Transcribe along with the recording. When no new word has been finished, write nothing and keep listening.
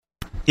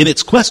In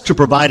its quest to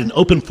provide an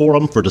open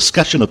forum for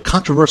discussion of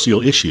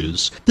controversial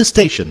issues, this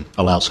station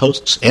allows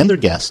hosts and their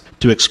guests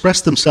to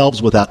express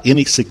themselves without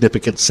any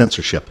significant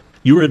censorship.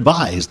 You are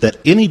advised that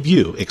any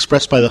view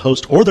expressed by the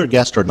host or their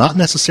guest are not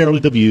necessarily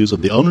the views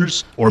of the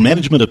owners or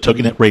management of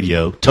TogiNet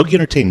Radio, Togi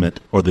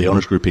Entertainment, or the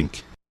Owners Group,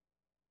 Inc.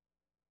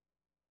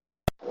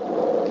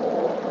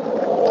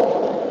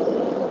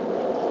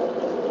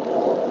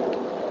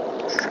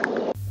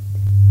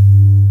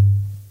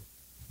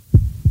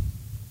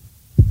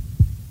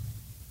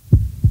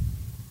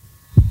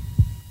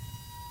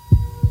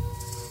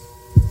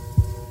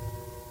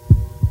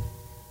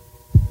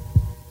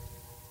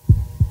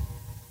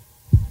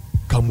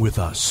 Come with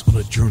us on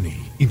a journey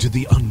into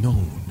the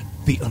unknown,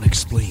 the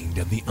unexplained,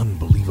 and the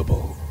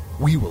unbelievable.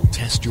 We will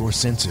test your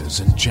senses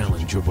and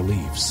challenge your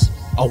beliefs.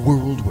 A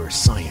world where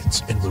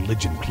science and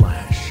religion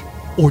clash.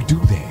 Or do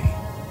they?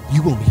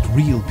 You will meet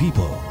real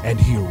people and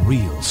hear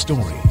real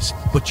stories,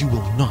 but you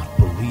will not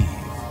believe.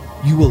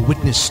 You will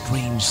witness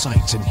strange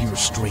sights and hear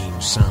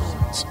strange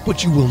sounds,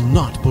 but you will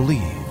not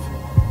believe.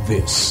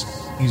 This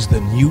is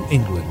the New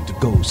England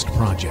Ghost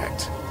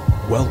Project.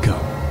 Welcome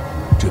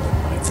to the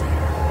Nightmare.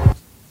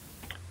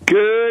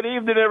 Good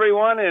evening,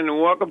 everyone,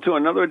 and welcome to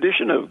another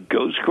edition of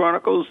Ghost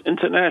Chronicles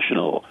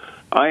International.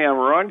 I am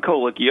Ron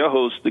Kolick, your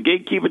host, the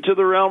gatekeeper to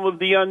the realm of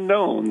the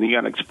unknown, the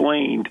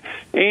unexplained,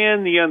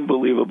 and the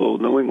unbelievable,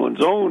 New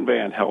England's own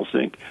Van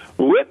Helsing.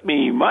 With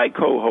me, my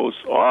co-host,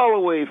 all the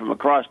way from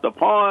across the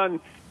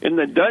pond, in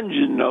the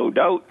dungeon, no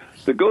doubt,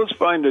 the Ghost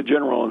Finder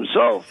General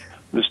himself,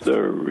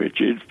 Mr.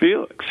 Richard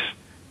Felix.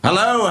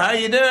 Hello, how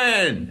you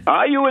doing?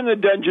 Are you in the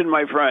dungeon,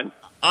 my friend?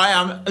 I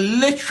am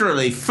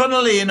literally,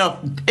 funnily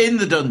enough, in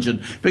the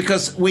dungeon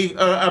because we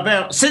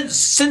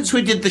since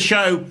we did the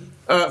show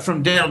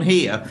from down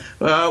here,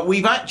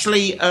 we've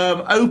actually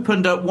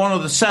opened up one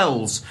of the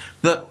cells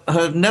that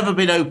have never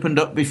been opened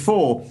up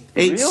before.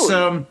 It's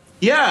really?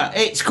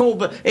 It's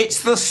called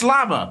the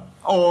Slammer.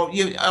 Or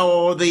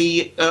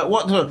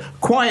the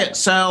quiet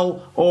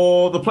cell,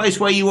 or the place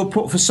where you were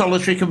put for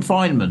solitary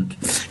confinement.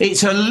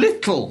 It's a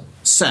little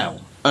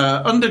cell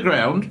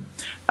underground.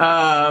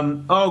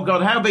 Oh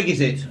God, how big is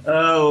it?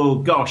 Oh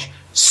gosh,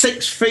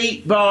 6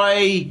 feet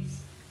by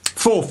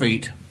 4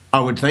 feet,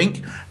 I would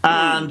think.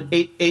 And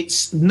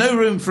it's no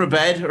room for a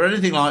bed or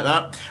anything like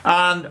that.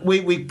 And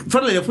we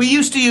funnily enough, we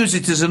used to use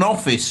it as an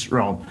office,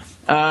 Ron.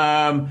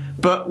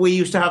 But we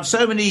used to have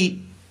so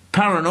many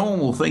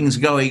paranormal things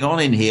going on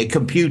in here,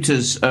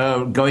 computers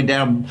going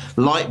down,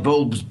 light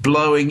bulbs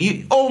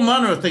blowing, all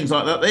manner of things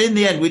like that. In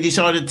the end, we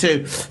decided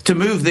to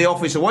move the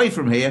office away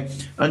from here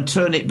and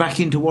turn it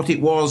back into what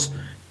it was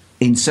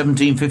in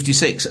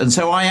 1756. And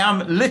so I am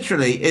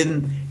literally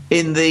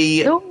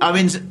I'm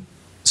in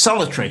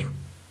solitary.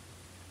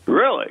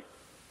 Really?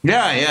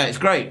 Yeah, it's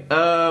great.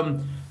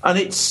 And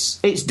it's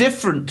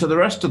different to the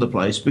rest of the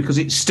place because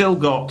it's still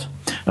got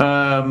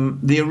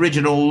the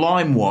original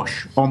lime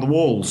wash on the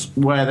walls,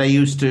 where they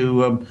used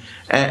to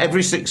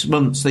every 6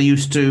 months they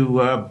used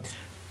to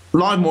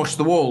lime wash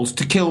the walls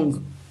to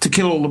kill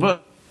all the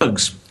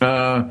bugs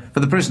for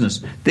the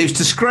prisoners. They used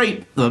to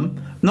scrape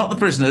them, not the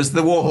prisoners,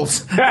 the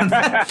walls, and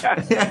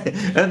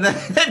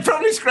they'd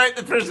probably scrape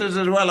the prisoners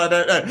as well. I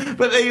don't know,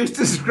 but they used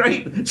to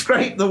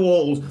scrape the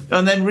walls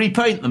and then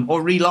repaint them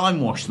or re-lime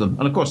wash them.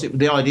 And of course,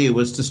 the idea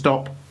was to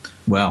stop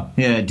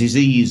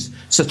disease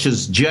such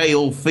as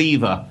jail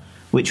fever,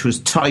 which was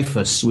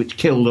typhus, which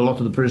killed a lot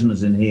of the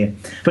prisoners in here.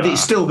 But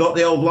it's still got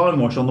the old lime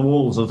wash on the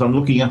walls, as I'm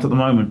looking at the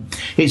moment.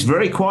 It's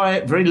very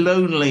quiet, very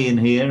lonely in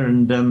here,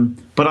 and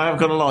but I have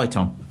got a light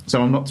on,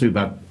 so I'm not too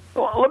bad.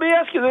 Well, let me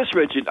ask you this,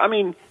 Richard. I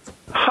mean,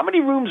 how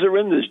many rooms are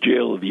in this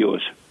jail of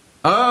yours?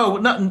 Oh,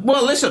 no,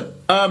 well, listen.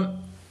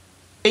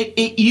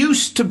 It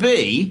used to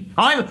be.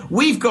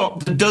 We've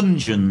got the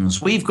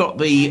dungeons. We've got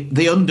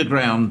the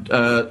underground,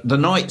 the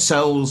night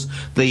cells,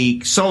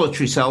 the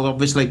solitary cell,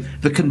 obviously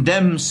the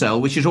condemned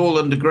cell, which is all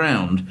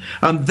underground.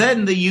 And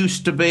then there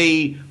used to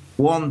be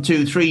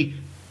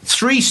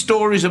 3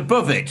 stories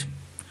above it,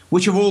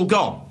 which have all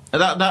gone.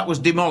 That was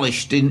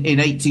demolished in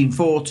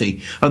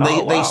 1840, and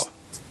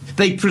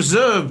they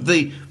preserved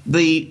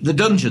the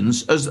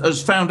dungeons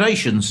as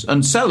foundations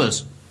and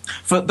cellars.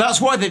 That's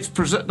why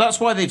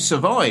they've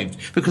survived,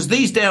 because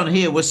these down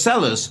here were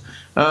cellars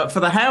for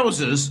the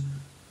houses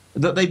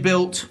that they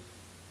built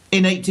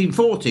in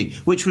 1840,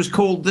 which was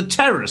called the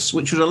Terrace,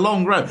 which was a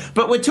long row.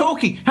 But we're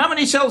talking, how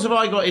many cells have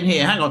I got in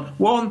here? Hang on,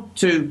 1,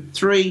 2,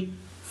 3,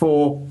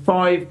 4,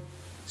 5,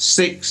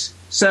 6,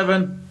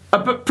 7,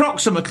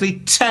 approximately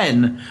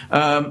 10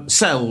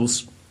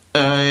 cells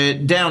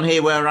down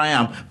here where I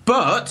am.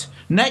 But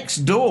next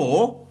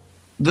door,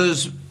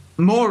 there's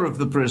more of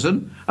the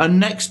prison, and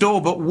next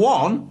door but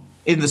one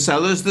in the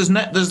cellars, there's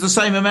the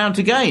same amount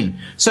again.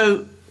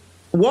 So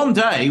one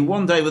day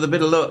with a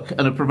bit of luck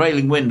and a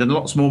prevailing wind and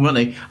lots more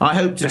money, I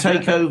hope to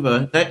take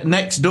over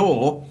next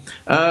door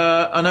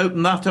and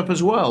open that up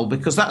as well,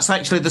 because that's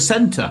actually the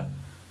centre,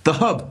 the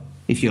hub,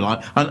 if you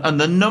like, and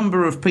the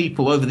number of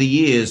people over the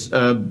years,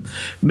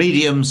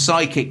 mediums,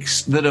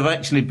 psychics, that have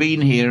actually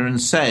been here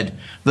and said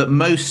that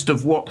most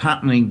of what's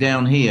happening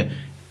down here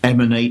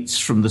emanates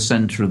from the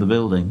centre of the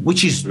building,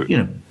 which is,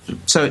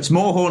 so it's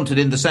more haunted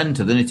in the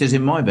centre than it is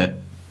in my bit.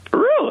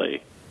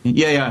 Really?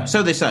 Yeah.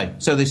 So they say.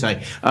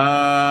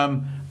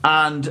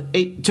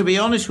 And to be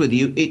honest with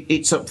you,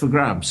 it's up for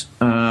grabs.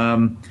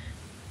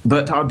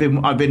 But I've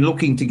been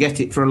looking to get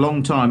it for a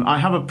long time. I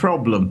have a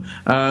problem.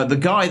 The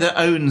guy that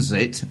owns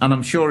it, and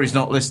I'm sure he's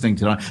not listening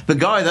tonight. The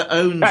guy that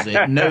owns it,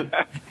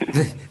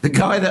 the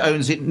guy that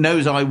owns it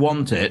knows I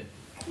want it,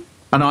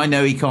 and I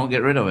know he can't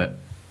get rid of it.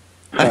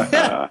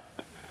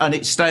 And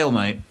it's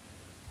stalemate.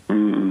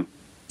 Mm.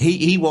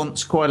 He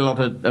wants quite a lot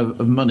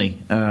of money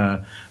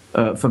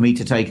for me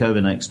to take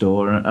over next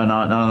door, and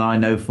I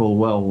know full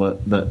well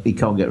that he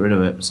can't get rid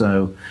of it.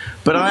 So,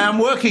 but I am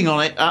working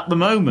on it at the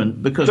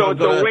moment because so it's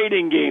a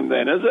waiting game,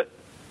 then, is it?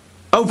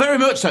 Oh, very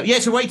much so. Yeah,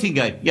 it's a waiting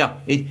game. Yeah,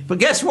 but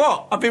guess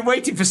what? I've been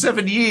waiting for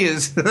 7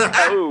 years.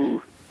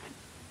 Oh.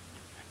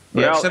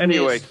 Well,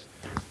 anyway. Years.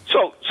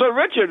 So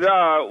Richard,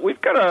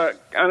 we've got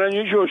an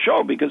unusual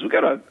show because we've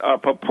got a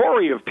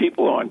potpourri of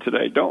people on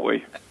today, don't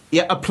we?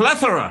 Yeah, a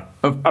plethora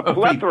of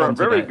people on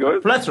very today. good.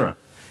 A plethora.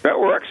 That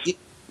works.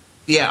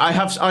 Yeah, I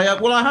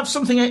have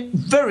something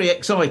very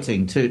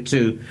exciting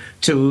to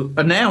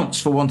announce,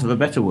 for want of a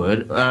better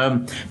word,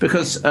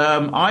 because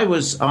I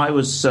was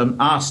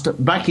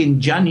asked back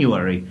in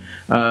January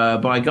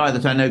by a guy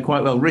that I know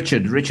quite well,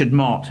 Richard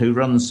Mott, who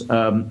runs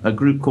a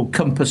group called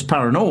Compass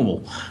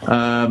Paranormal,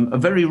 a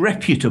very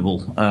reputable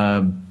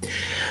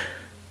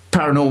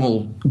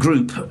paranormal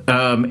group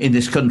in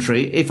this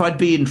country, if I'd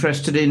be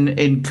interested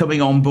in coming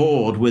on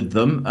board with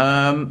them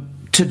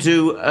to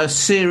do a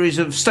series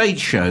of stage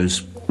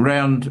shows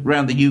round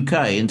the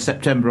UK in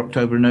September,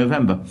 October, and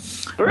November.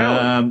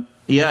 Really?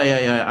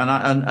 Yeah.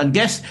 And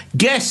guess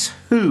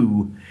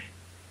who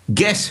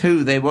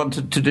they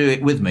wanted to do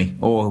it with me,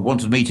 or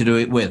wanted me to do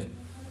it with?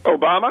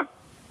 Obama?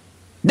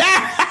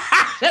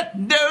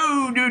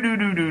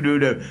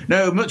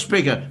 No, much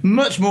bigger,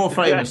 much more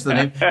famous than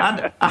him,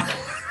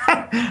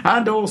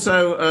 and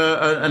also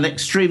an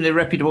extremely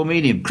reputable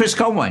medium, Chris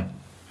Conway.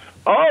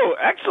 Oh,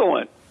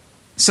 excellent.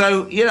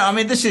 So,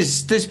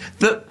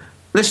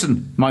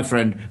 listen, my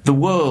friend, the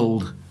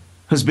world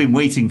has been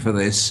waiting for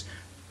this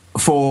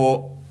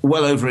for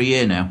well over a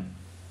year now.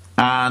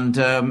 And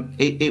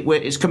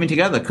it's coming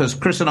together because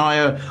Chris and I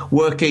are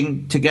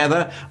working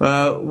together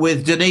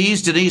with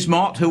Denise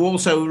Mott, who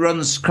also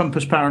runs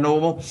Compass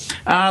Paranormal.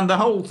 And the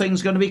whole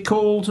thing's going to be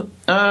called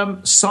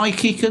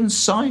Psychic and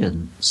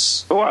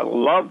Science. Oh, I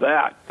love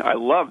that.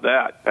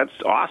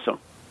 That's awesome.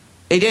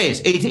 It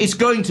is. It's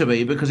going to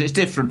be because it's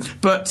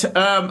different. But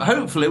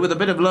hopefully, with a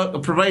bit of luck, the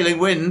prevailing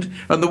wind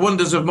and the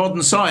wonders of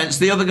modern science,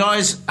 the other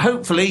guys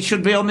hopefully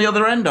should be on the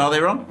other end. Are they,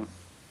 Ron?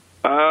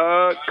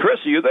 Chris,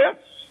 are you there?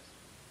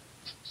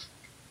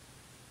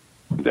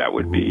 That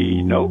would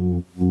be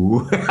no.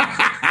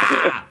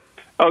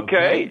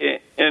 Okay.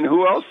 And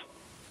who else?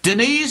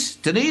 Denise,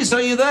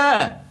 are you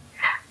there?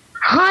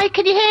 Hi,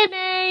 can you hear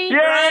me? Yay!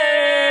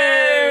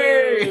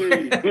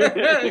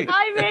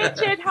 Hi,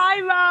 Richard.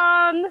 Hi,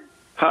 Ron.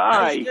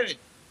 Hi.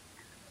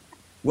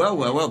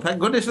 Well, thank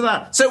goodness for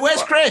that. So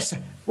where's Chris?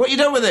 What you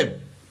done with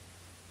him?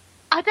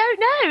 I don't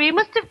know. He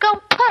must have gone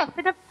puff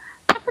in a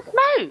puff of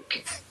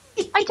smoke.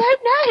 I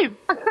don't know.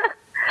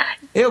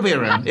 He'll be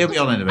around. He'll be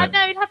on in a bit. I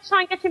know. You'd have to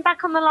try and get him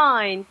back on the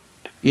line.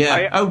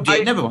 Yeah.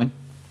 Never mind.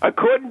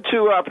 According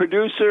to our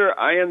producer,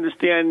 I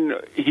understand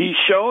he's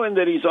showing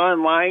that he's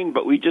online,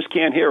 but we just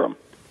can't hear him.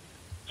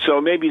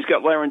 So maybe he's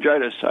got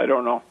laryngitis. I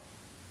don't know.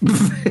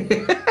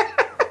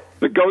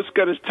 The ghost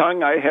got his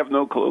tongue. I have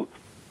no clue.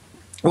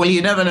 Well,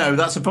 you never know.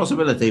 That's a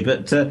possibility.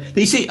 But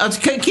you see, I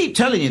keep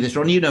telling you this,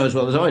 Ron. You know as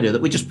well as I do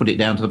that we just put it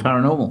down to the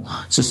paranormal.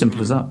 It's as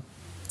simple as that.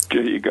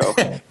 There you go.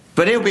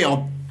 But he'll be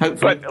on,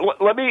 hopefully.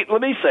 But let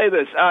me say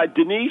this,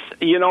 Denise.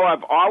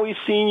 I've always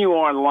seen you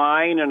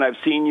online, and I've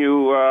seen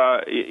you,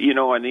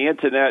 on the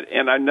internet,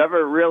 and I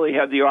never really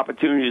had the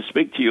opportunity to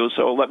speak to you.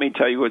 So let me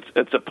tell you,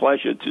 it's a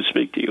pleasure to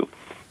speak to you.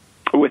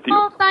 With you.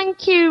 Oh,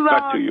 thank you, Ron.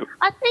 Back to you.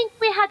 I think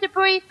we had a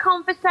brief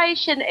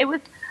conversation. It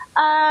was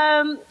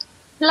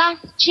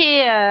last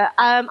year.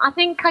 I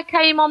think I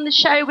came on the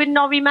show with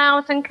Norrie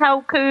Mouse and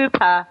Cal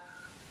Cooper.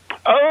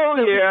 Oh,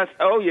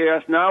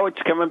 yes. Now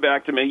it's coming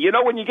back to me. You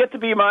know, when you get to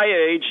be my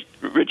age,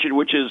 Richard,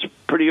 which is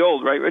pretty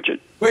old, right, Richard?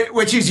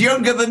 Which is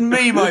younger than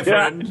me, my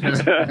friend.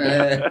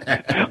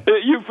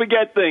 You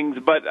forget things,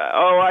 but,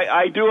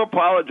 I do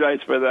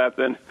apologize for that,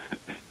 then.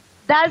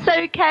 That's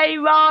okay,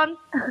 Ron.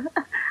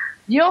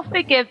 You're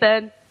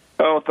forgiven.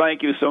 Oh,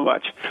 thank you so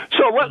much.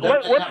 So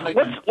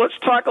let's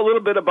talk a little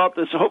bit about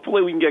this.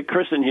 Hopefully we can get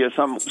Chris in here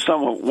some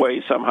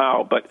way,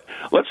 somehow. But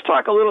let's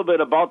talk a little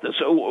bit about this.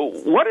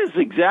 What is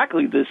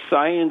exactly this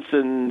science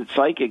and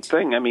psychic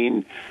thing? I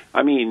mean,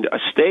 a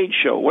stage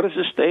show. What is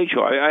a stage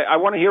show? I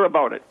want to hear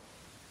about it.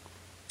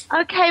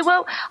 Okay,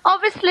 well,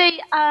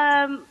 obviously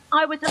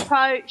I was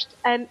approached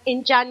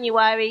in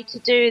January to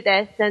do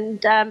this,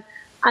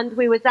 and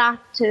we was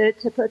asked to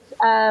put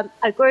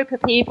a group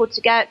of people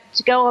to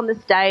go on the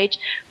stage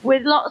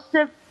with lots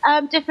of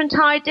different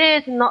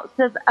ideas and lots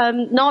of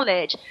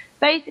knowledge,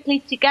 basically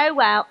to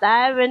go out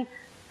there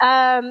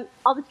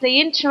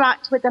obviously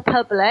interact with the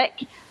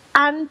public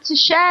and to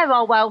share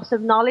our wealth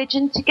of knowledge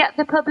and to get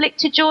the public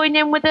to join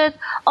in with us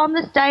on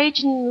the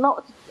stage and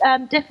lots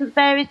of different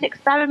various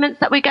experiments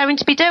that we're going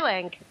to be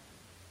doing.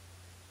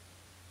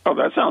 Oh,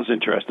 that sounds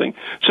interesting.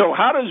 So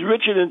how does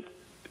Richard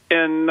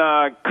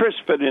and Chris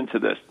fit into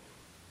this?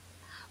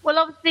 Well,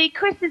 obviously,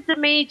 Chris is the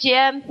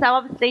medium, so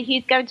obviously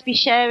he's going to be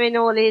sharing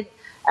all his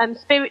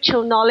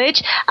spiritual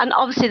knowledge, and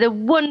obviously the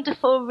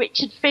wonderful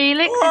Richard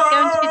Felix is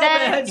going to be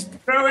there.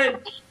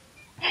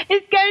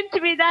 He's going to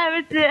be there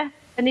as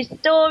an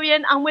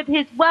historian and with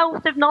his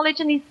wealth of knowledge,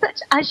 and he's such,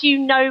 as you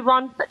know,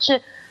 Ron, such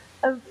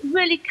a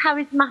really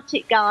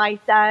charismatic guy,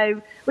 so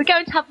we're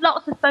going to have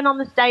lots of fun on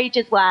the stage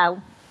as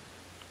well.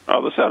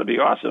 Oh, this ought to be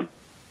awesome.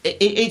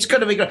 It's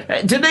going to be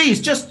great. Denise,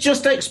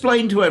 just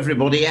explain to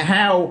everybody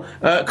how,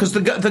 because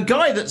the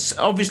guy that's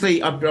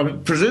obviously, I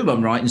presume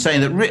I'm right in saying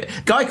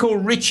that guy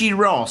called Richie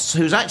Ross,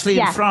 who's actually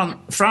in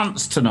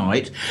France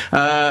tonight,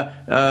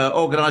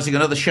 organising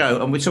another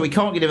show, and so we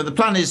can't get him. The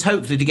plan is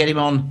hopefully to get him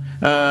on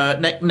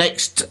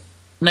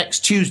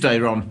next Tuesday,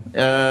 Ron,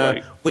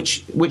 right.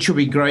 which will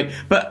be great.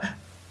 But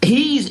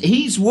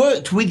he's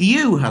worked with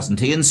you,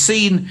 hasn't he, and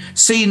seen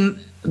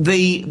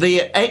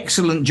the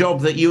excellent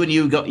job that you and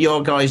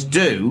your guys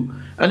do,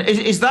 and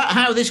is that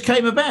how this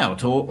came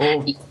about?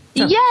 Or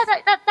yeah,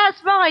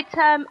 that's right.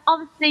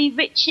 Obviously,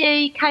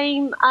 Richie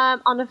came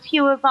on a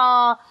few of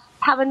our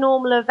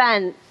paranormal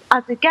events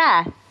as a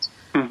guest,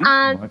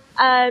 and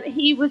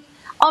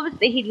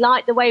he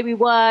liked the way we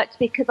worked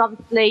because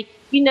obviously,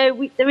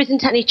 there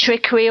isn't any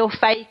trickery or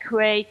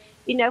fakery.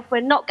 If we're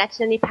not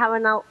getting any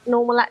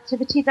paranormal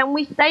activity, then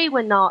we say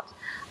we're not,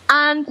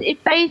 and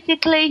it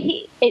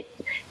basically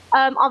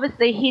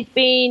obviously, he's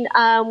been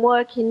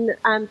working,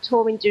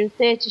 touring, doing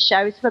theatre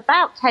shows for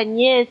about 10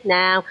 years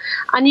now,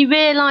 and he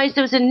realised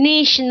there was a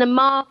niche in the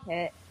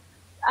market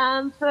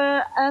for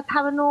a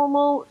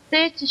paranormal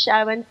theatre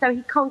show, and so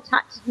he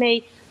contacted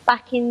me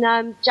back in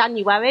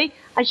January,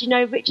 as you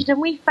know, Richard, and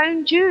we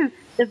phoned you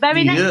the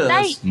very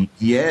next day.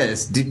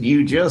 Yes, didn't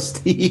you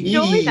just?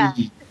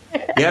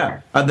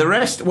 Yeah, and the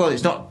rest, well,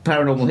 it's not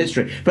paranormal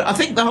history, but I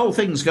think the whole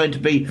thing's going to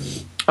be,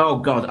 oh,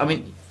 God, I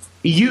mean,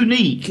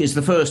 unique is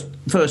the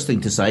first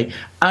thing to say,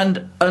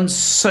 and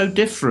so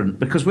different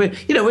because we're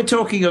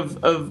talking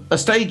of a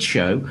stage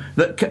show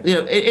that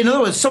in other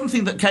words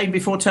something that came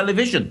before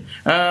television.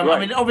 Right. I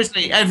mean,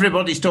 obviously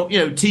everybody's talking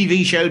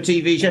TV show.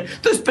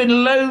 There's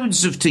been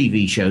loads of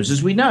TV shows,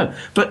 as we know,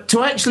 but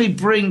to actually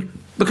bring,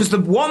 because the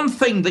one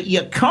thing that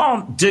you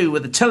can't do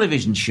with a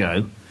television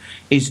show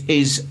is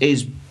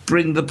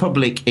bring the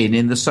public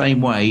in the same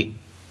way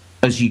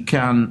as you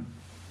can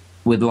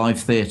with live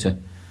theatre.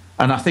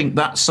 And I think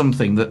that's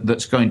something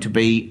that's going to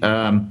be,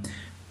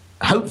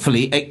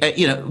 hopefully,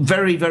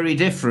 very, very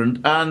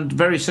different and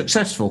very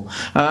successful.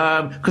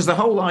 Because the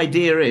whole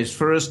idea is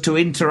for us to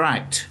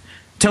interact.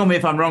 Tell me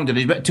if I'm wrong,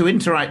 Denise, but to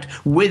interact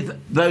with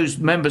those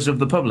members of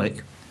the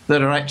public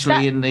that are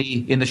actually in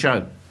the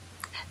show.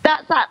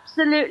 That's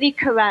absolutely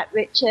correct,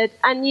 Richard.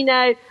 And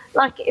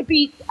it'd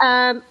be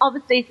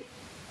obviously.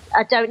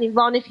 I don't know,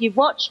 Ron, if you've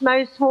watched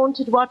Most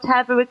Haunted,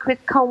 whatever, with Chris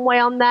Conway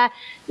on there,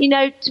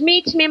 to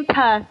meet him in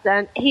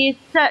person, he's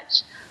so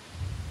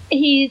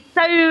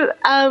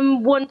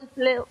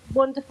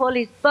wonderful,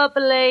 he's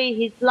bubbly,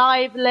 he's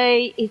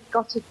lively, he's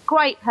got a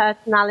great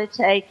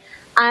personality,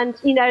 and,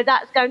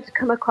 that's going to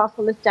come across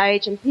on the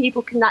stage, and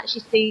people can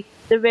actually see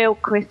the real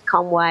Chris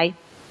Conway.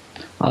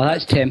 Oh,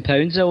 that's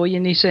 £10 all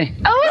you need to say.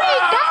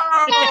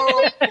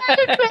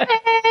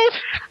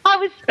 I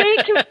was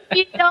speaking with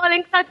you,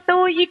 darling, because I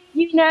thought you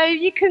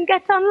couldn't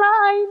get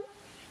online.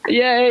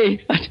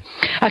 Yay!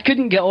 I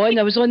couldn't get on.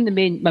 I was on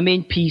my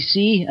main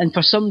PC, and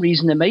for some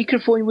reason the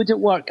microphone wouldn't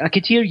work. I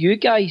could hear you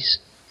guys,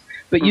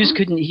 but you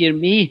couldn't hear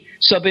me.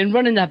 So I've been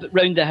running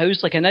around the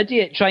house like an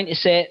idiot trying to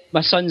set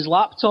my son's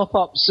laptop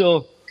up.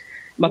 So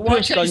my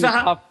poor son was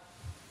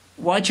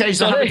Why change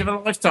the habit of a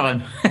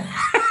lifetime?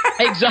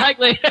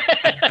 Exactly.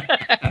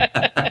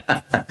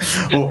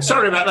 Oh,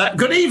 sorry about that.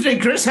 Good evening,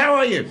 Chris. How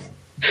are you?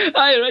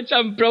 Hi, Rich.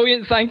 I'm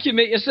brilliant. Thank you,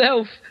 mate.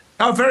 Yourself?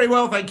 Oh, very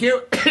well, thank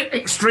you.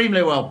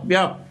 Extremely well.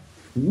 Yeah.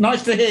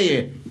 Nice to hear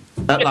you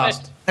at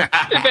last.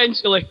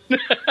 Eventually.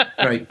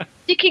 Great.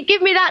 You can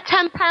give me that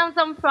 £10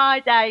 on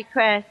Friday,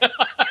 Chris.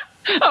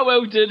 I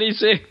will do,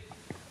 Lisa.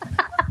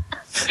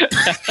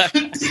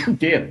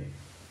 Dear.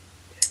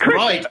 Chris,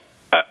 right.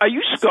 Are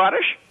you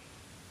Scottish?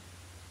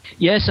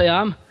 Yes, I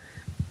am.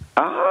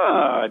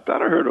 I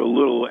thought I heard a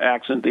little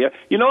accent there.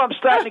 I'm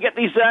starting to get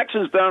these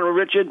accents down,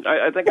 Richard.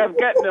 I think I'm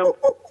getting them.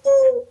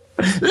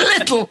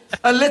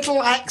 A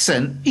little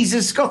accent. He's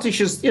as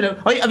Scottish as,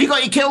 Have you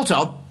got your kilt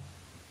on?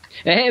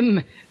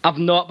 I've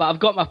not, but I've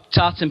got my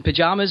tartan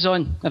pyjamas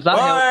on, if that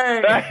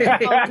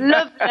helps. Oh,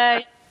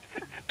 lovely.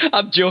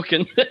 I'm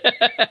joking.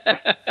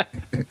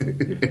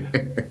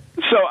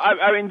 So,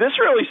 I mean, this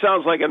really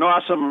sounds like an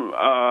awesome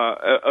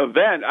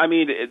event. I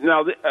mean,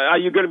 now, are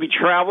you going to be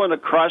traveling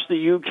across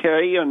the UK,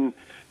 and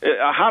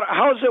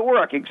how does it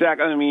work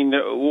exactly? I mean,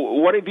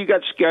 what have you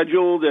got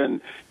scheduled,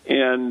 and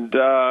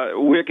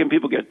where can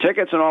people get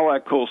tickets and all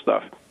that cool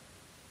stuff?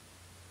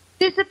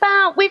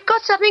 We've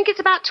got, I think it's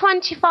about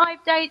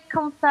 25 dates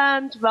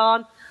confirmed,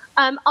 Ron.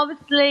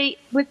 Obviously,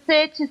 with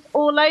theatres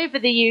all over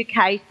the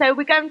UK. So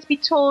we're going to be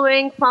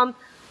touring from,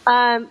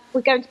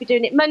 we're going to be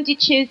doing it Monday,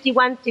 Tuesday,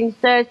 Wednesday and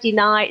Thursday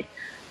nights.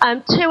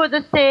 2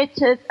 other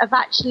theatres have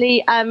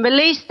actually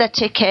released their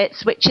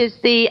tickets, which is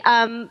the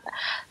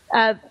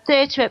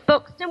theatre at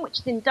Buxton, which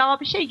is in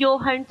Derbyshire,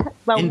 your home.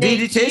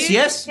 Indeed it is,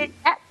 yes.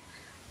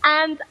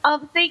 And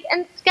obviously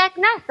in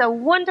Skegness, a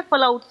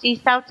wonderful old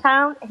seaside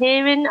town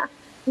here in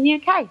the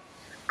UK.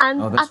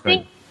 And I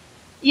think,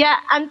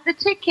 and the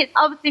tickets,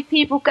 obviously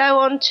people go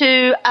on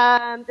to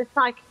the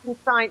Psychic and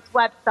Science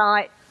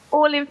website.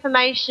 All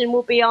information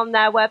will be on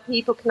there where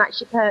people can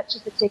actually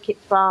purchase the tickets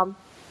from.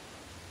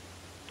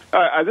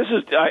 This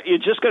is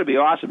it's just going to be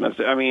awesome.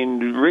 I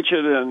mean,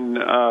 Richard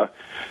and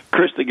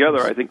Chris together.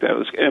 I think that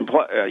was,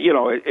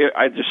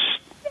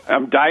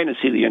 I'm dying to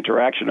see the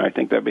interaction. I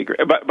think that'd be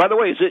great. But by the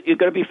way, is it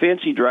going to be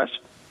fancy dress?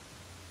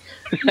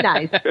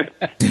 No.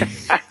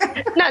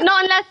 No,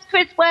 not unless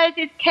Chris wears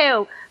his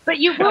kilt. But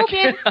you will be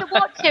able to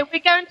watch it. We're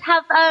going to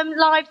have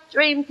live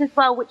streams as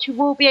well, which you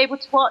will be able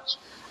to watch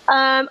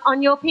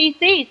on your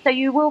PC. So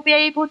you will be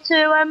able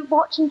to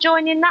watch and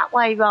join in that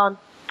way, Ron.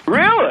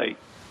 Really?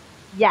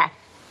 Yes.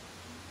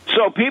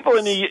 So people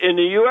in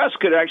the U.S.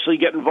 could actually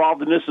get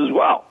involved in this as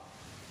well.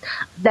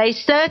 They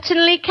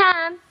certainly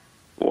can.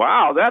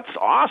 Wow, that's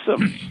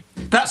awesome.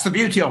 That's the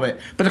beauty of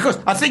it. But of course,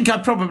 I think I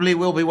probably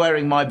will be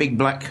wearing my big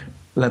black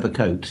leather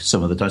coat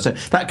some of the time. So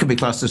that could be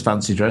classed as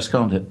fancy dress,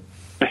 can't it?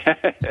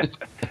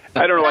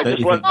 I don't know. I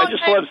just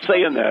love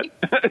saying that.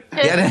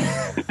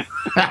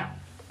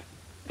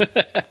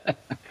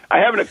 I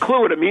haven't a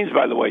clue what it means,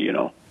 by the way.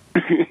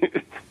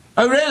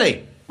 Oh,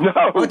 really? No.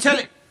 Well,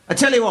 I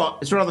tell you what,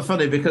 it's rather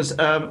funny because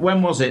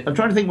when was it? I'm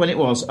trying to think when it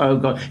was. Oh,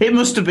 God. It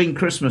must have been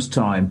Christmas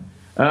time.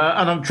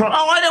 And I'm trying...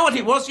 Oh, I know what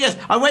it was, yes.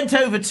 I went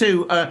over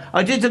to...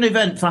 I did an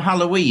event for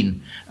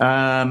Halloween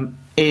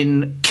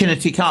in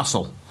Kinnetty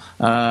Castle,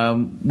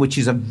 which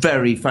is a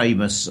very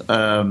famous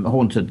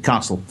haunted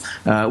castle,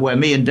 where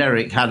me and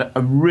Derek had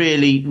a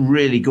really,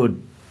 really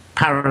good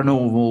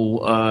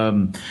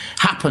paranormal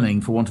happening,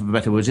 for want of a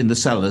better word, in the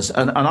cellars.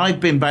 And I've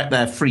been back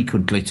there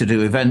frequently to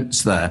do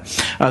events there.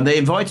 And they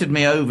invited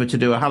me over to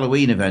do a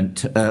Halloween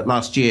event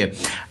last year.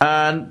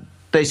 And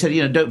they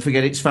said, don't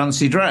forget it's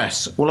fancy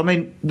dress. Well, I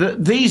mean,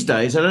 these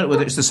days, I don't know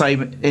whether it's the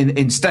same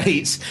in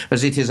States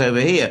as it is over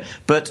here,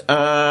 but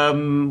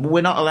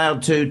we're not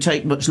allowed to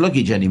take much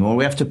luggage anymore.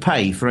 We have to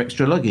pay for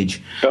extra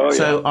luggage. Oh, yeah.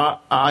 So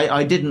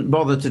I didn't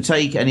bother to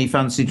take any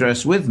fancy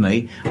dress with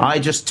me. I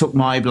just took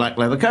my black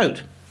leather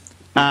coat.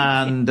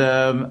 And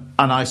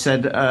I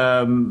said,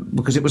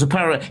 because it was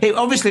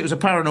obviously it was a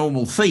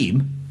paranormal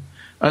theme,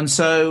 and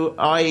so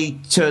I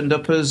turned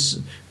up as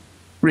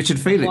Richard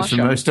Felix from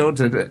Most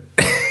Haunted.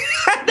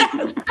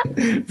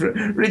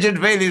 Richard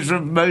Felix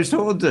from Most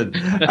Haunted.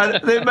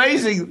 And the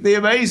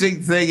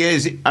amazing thing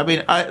is, I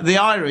mean, the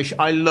Irish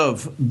I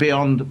love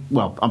beyond,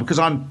 well, because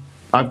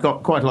I've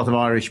got quite a lot of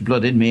Irish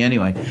blood in me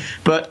anyway.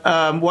 But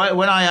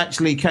when I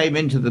actually came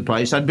into the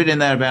place, I'd been in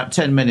there about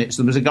 10 minutes.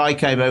 There was a guy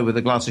came over with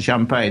a glass of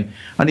champagne,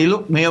 and he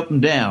looked me up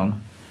and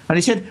down, and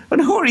he said,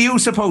 "And who are you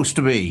supposed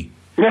to be?"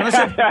 And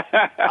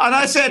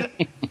I said,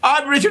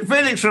 "I'm Richard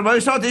Felix from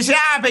Most Haunted." He said,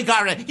 "Big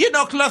Harry, you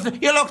look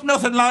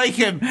nothing like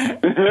him."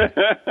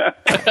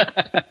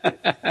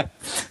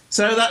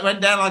 So that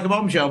went down like a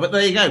bombshell, but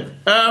there you go.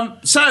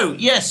 So,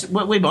 yes,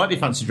 we might be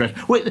fancy dressed.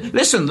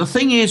 Listen, the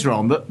thing is,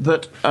 Ron,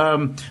 that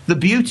the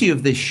beauty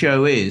of this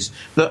show is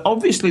that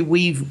obviously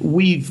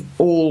we've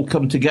all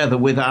come together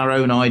with our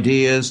own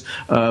ideas.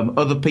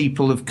 Other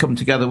people have come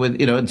together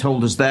with, and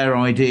told us their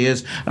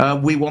ideas.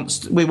 We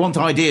want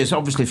ideas,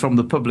 obviously, from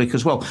the public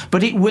as well.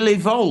 But it will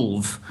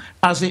evolve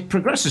as it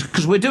progresses,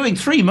 because we're doing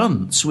 3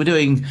 months. We're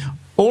doing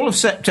all of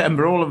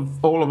September, all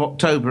of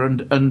October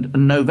and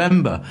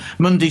November,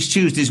 Mondays,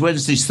 Tuesdays,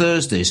 Wednesdays,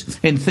 Thursdays,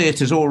 in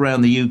theatres all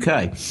around the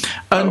UK.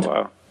 And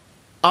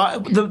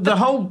the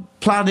whole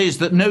plan is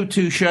that no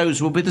 2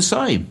 shows will be the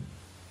same.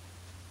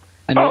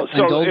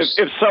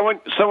 If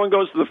someone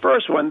goes to the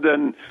first one,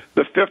 then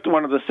the 5th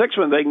one or the 6th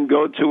one, they can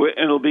go to it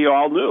and it'll be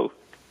all new.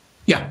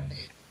 Yeah.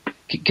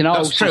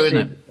 That's true, isn't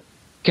it?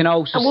 Can I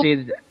also say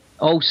that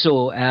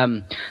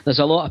there's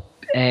a lot of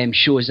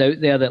shows out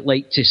there that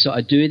like to sort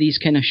of do these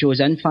kind of shows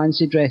in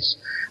fancy dress,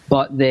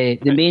 but the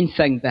main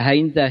thing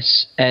behind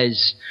this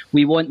is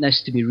we want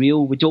this to be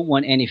real. We don't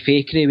want any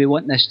fakery. We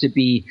want this to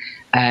be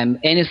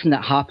anything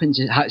that happens,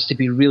 it has to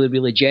be really,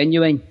 really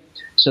genuine.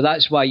 So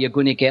that's why you're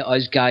going to get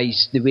us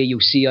guys the way you'll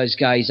see us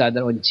guys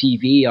either on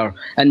TV or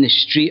in the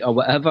street or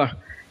whatever.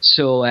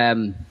 So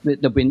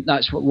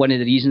that's one of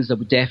the reasons there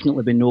would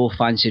definitely be no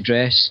fancy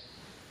dress.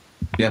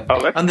 Yeah.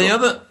 And the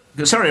other...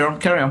 Sorry, Ron,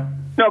 carry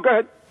on. No, go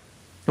ahead.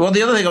 Well,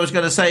 the other thing I was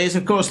going to say is,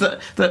 of course, that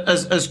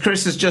as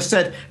Chris has just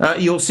said,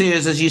 you'll see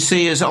us as you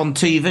see us on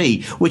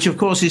TV, which, of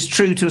course, is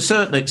true to a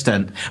certain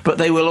extent, but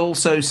they will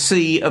also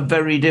see a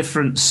very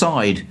different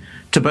side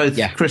to both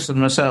Chris and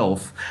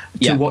myself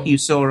to what you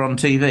saw on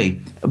TV,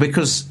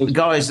 because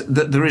guys,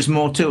 there is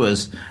more to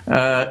us.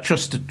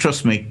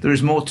 Trust me, there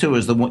is more to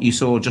us than what you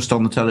saw just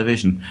on the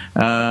television.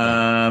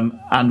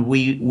 And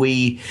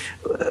we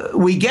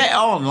get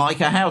on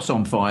like a house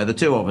on fire. The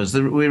two of us,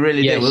 we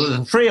really do. Well,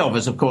 the three of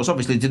us, of course,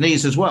 obviously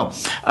Denise as well.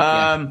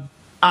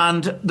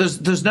 And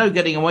there's no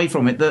getting away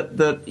from it.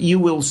 That you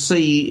will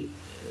see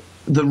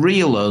the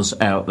real us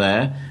out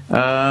there.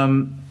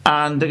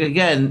 And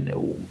again,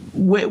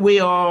 we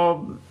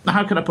are,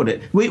 how can I put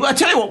it? I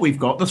tell you what we've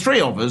got. The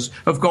three of us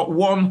have got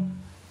one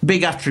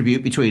big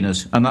attribute between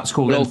us, and that's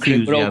called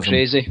enthusiasm. We're all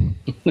crazy.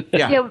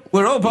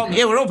 We're all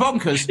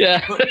bonkers.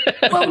 Yeah,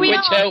 well, which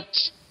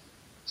helps.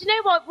 Do you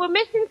know what? We're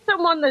missing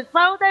someone as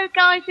well, though,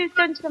 guys, who's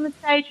going to come on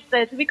stage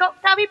with us. We've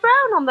got Gary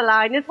Brown on the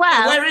line as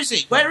well. Where is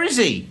he?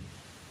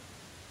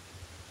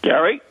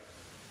 Gary?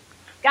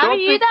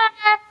 Gary, you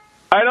there?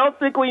 I don't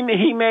think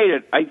he made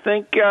it. I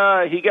think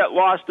he got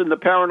lost in the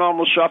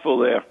paranormal shuffle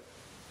there.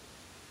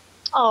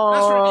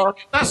 Oh,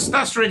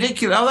 that's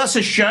ridiculous. Oh, that's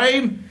a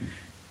shame.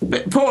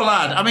 But poor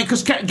lad. I mean,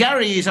 because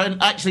Gary is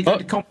actually going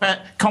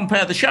to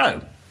compare the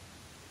show.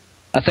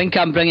 I think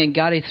I'm bringing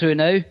Gary through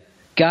now.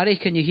 Gary,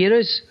 can you hear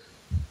us?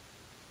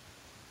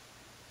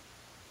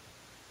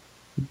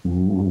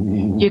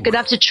 you're going to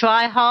have to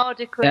try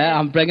harder, Chris. Yeah,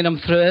 I'm bringing him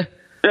through.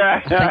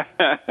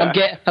 I'm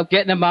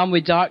getting a man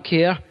with dark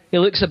hair. He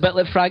looks a bit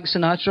like Frank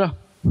Sinatra.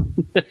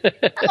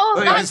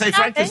 Oh, that's say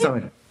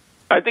Frankenstein.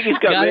 I think he's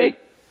got me.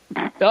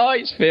 Oh,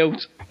 he's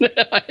failed.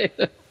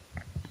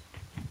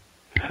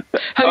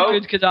 How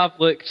good could I have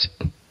looked?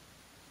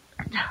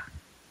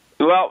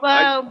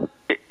 Well,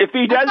 if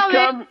he does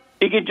come,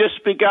 he can just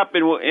speak up,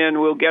 and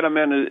we'll get him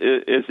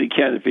in as he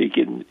can if he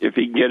can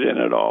get in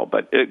at all.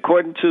 But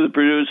according to the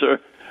producer,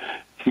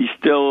 he's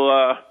still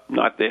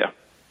not there.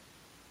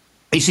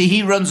 You see,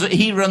 he runs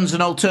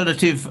an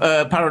alternative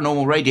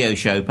paranormal radio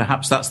show.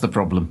 Perhaps that's the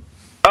problem.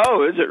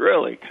 Oh, is it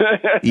really?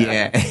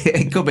 Yeah,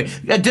 it could be.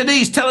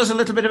 Denise, tell us a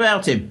little bit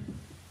about him.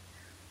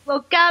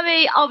 Well,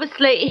 Gary,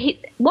 obviously,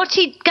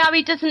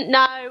 Gary doesn't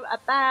know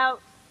about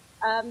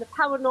the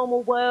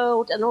paranormal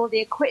world and all the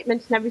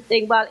equipment and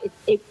everything. Well,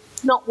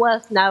 it's not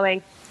worth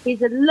knowing.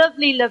 He's a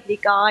lovely, lovely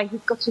guy. He's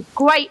got a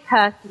great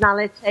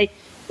personality.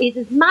 He's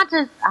as mad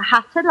as a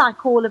hatter,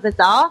 like all of us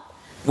are.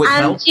 We've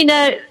all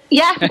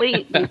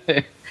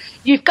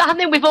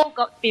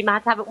got to be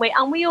mad, haven't we?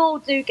 And we all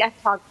do get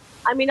on.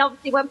 I mean,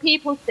 obviously, when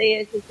people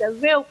see us, there's a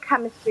real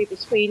chemistry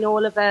between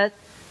all of us.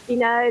 You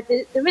know,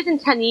 there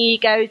isn't any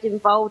egos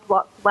involved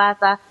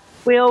whatsoever.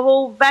 We are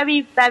all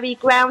very, very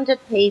grounded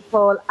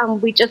people, and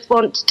we just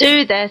want to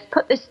do this,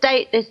 put this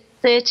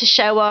theatre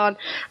show on,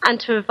 and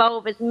to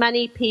involve as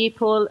many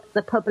people,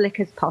 the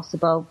public, as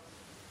possible.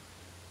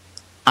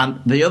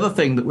 And the other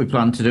thing that we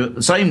plan to do at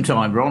the same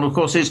time, Ron, of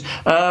course, is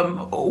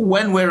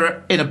when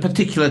we're in a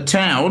particular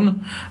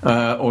town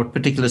or a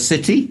particular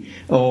city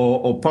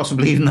or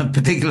possibly even a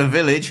particular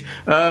village,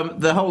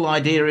 the whole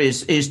idea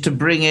is to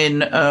bring in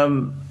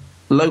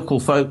local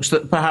folks,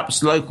 that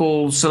perhaps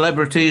local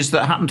celebrities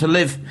that happen to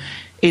live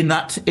in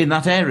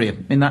that area,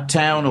 in that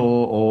town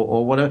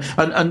or whatever,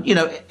 and you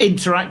know,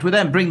 interact with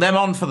them, bring them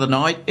on for the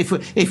night.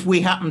 If we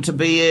happen to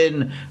be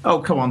in,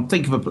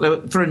 think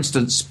of for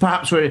instance,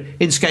 perhaps we're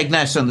in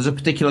Skegness and there's a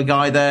particular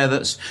guy there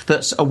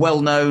that's a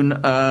well-known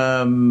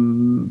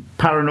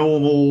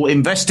paranormal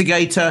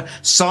investigator,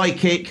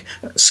 psychic,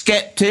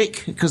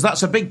 skeptic, because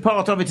that's a big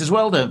part of it as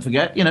well. Don't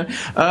forget, you know.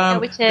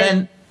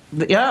 Then.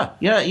 Yeah.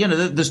 You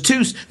know, there's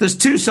two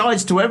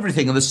sides to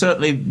everything, and there's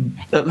certainly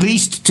at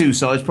least two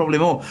sides, probably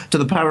more, to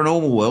the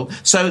paranormal world.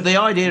 So the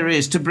idea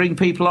is to bring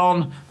people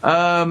on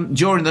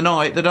during the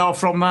night that are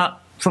from that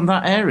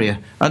area,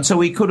 and so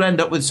we could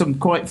end up with some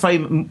quite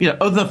famous,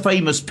 other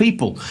famous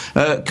people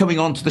coming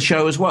onto the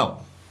show as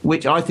well,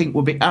 which I think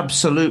would be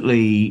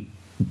absolutely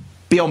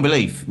beyond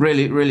belief,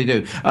 really, really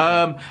do.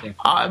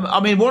 I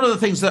mean, one of the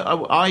things that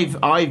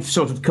I've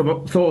sort of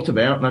thought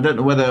about, and I don't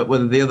know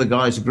whether the other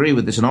guys agree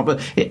with this or not,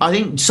 but I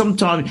think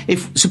sometimes,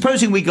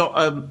 supposing we got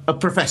a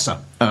professor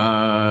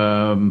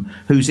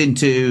who's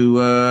into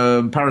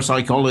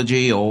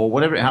parapsychology or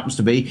whatever it happens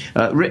to be,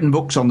 written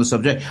books on the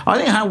subject, I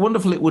think how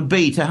wonderful it would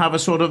be to have a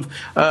sort of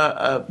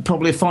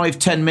probably a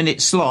 5-10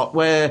 minute slot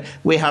where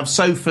we have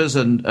sofas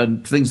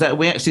and things that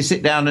we actually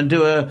sit down and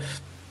do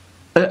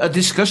a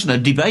discussion, a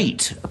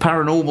debate, a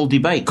paranormal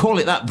debate. Call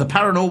it that, the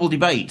paranormal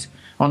debate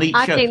on each show.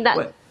 I think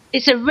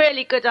it's a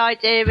really good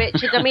idea,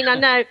 Richard. I mean, I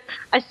know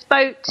I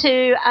spoke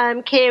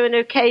to Kieran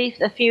O'Keefe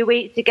a few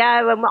weeks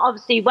ago, and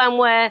obviously when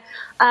we're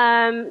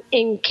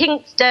in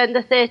Kingston,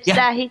 the theatre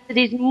there, he said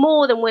he's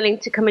more than willing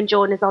to come and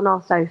join us on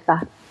our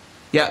sofa.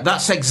 Yeah,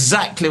 that's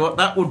exactly what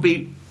that would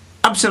be.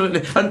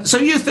 Absolutely. And so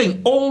you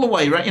think all the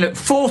way, right,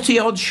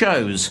 40-odd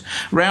shows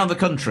around the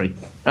country,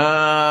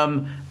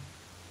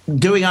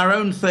 doing our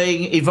own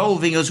thing,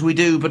 evolving as we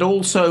do, but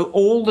also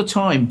all the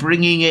time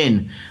bringing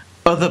in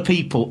other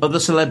people, other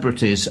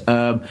celebrities,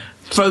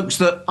 folks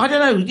that, I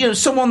don't know,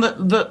 someone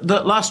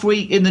that last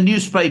week in the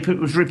newspaper it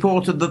was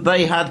reported that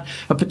they had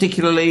a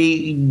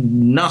particularly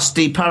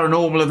nasty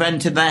paranormal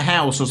event in their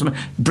house or something.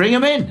 Bring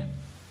them in.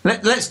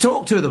 Let's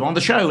talk to them on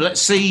the show. Let's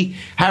see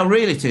how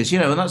real it is.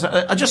 And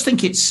I just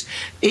think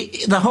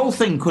the whole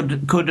thing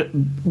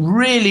could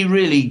really,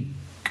 really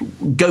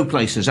go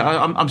places.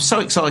 I'm so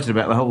excited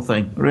about the whole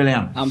thing. I really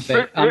am. I'm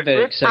very excited. I'm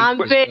very excited.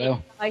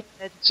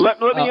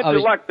 Let me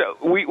interrupt.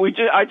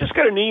 I just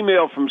got an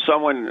email from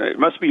someone. It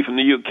must be from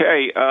the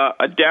UK.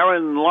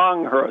 Darren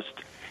Longhurst,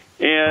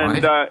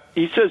 and Right.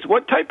 He says,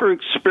 "What type of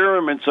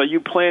experiments are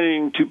you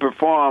planning to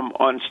perform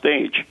on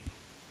stage?"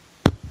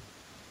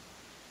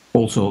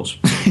 All sorts.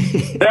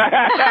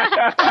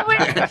 That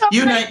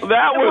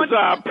was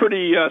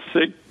pretty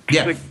sick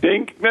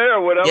dink there,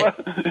 or whatever.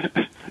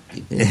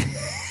 Yeah.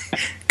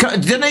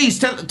 Denise,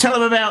 tell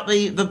them about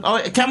the.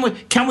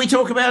 Can we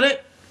talk about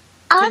it?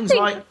 Things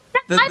like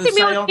the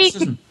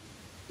seances.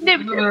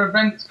 Another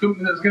events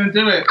company that's going to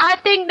do it. I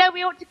think that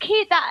we ought to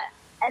keep that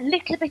a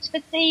little bit of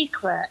a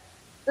secret.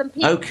 Some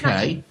people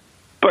Okay.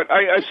 But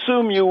I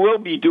assume you will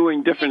be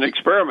doing different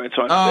experiments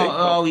on stage.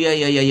 Oh, yeah.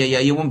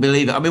 You won't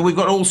believe it. I mean, we've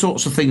got all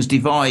sorts of things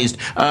devised,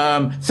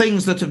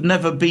 things that have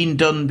never been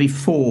done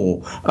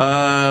before,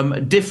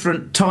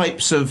 different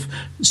types of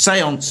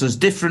seances,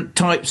 different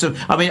types of.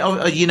 I mean,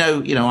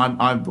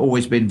 I've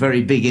always been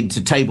very big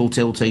into table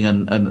tilting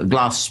and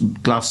glass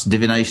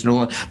divination, and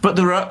all that. But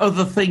there are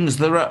other things.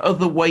 There are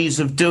other ways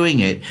of doing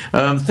it.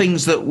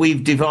 Things that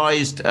we've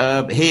devised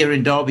here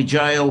in Derby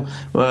Jail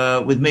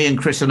with me and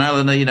Chris and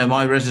Eleanor.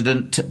 My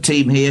resident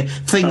team here,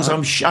 things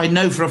I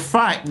know for a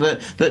fact that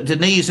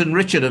Denise and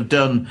Richard have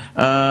done,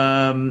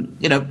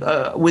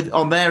 with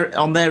on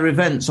their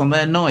events, on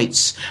their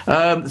nights,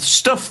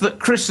 stuff that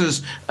Chris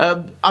is,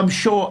 I'm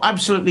sure,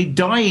 absolutely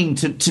dying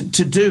to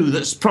do.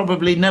 That's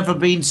probably never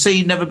been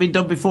seen, never been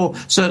done before,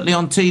 certainly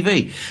on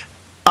TV.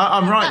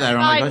 I'm right there,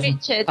 aren't I, guys?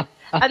 Richard.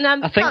 I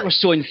think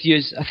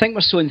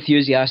we're so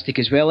enthusiastic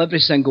as well. Every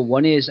single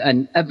one is,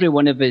 and every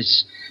one of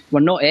us. We're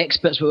not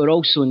experts, but we're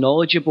also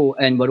knowledgeable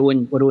in our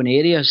own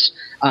areas.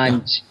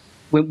 And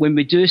when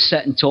we do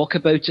sit and talk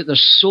about it,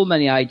 there's so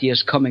many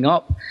ideas coming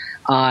up,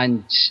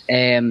 and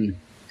I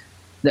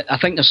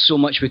think there's so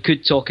much we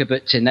could talk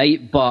about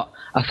tonight. But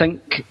I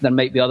think there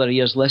might be other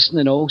ears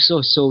listening also,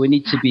 so we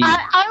need to be.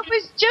 I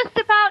was just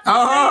about.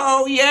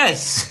 Oh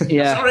yes.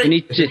 Yeah, Sorry. we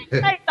need to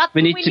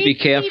be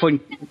careful.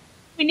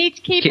 We need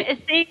to keep it a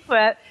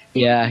secret.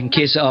 Yeah, in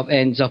case it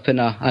ends up in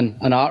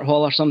an art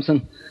hall or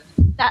something.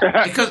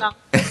 Because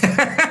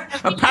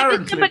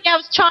apparently somebody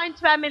else trying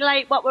to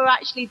emulate what we're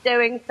actually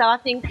doing, so I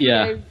think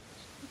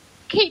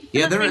keep.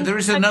 Yeah, there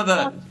is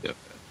another.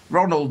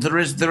 Ronald,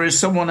 there is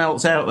someone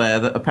else out there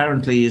that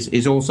apparently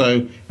is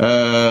also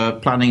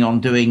planning on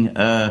doing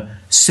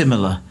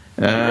similar.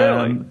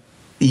 Really?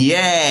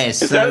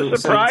 Yes. Is that a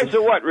surprise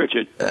or what,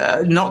 Richard?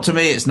 Not to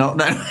me, it's not.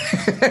 No.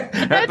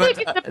 I don't think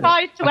it's a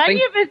surprise to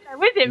any of us,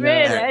 though, is it?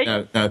 Really?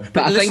 No. But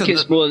I think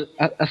it's more.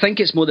 I think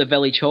it's more the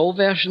Village Hall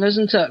version,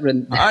 isn't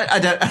it? I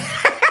don't.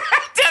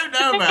 Don't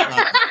know about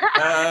that.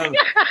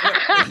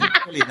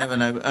 You never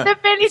know. The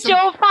Village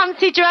Hall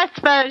fancy dress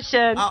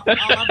version. I'll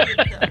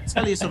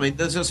tell you something.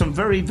 There's some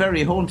very,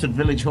 very haunted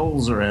village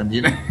halls around,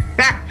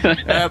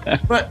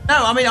 But no,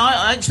 I mean,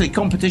 actually,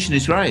 competition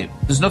is great.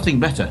 There's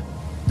nothing better.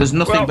 There's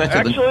nothing better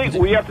actually,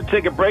 than... we have to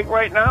take a break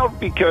right now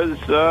because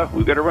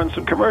we've got to run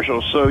some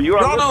commercials. So you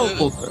are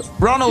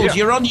Ronald, yeah.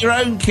 You're on your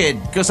own, kid.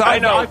 Because I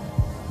know.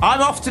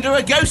 I'm off to do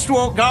a ghost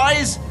walk,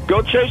 guys.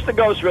 Go chase the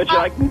ghost, Richard.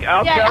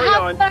 I'll carry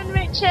on. Have fun,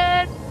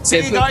 Richard.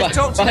 See you guys.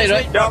 Talk to you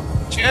next week. Yep.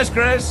 Cheers,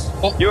 Chris.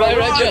 Bye,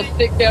 Richard.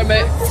 Take care,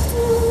 mate.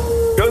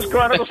 Ghost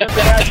Chronicles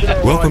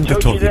International. Welcome to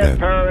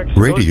TogiNet,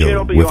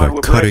 radio with a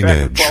cutting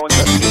edge.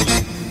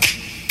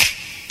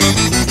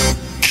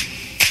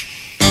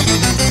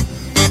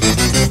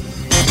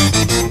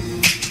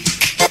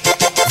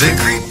 They're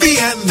creepy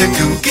and they're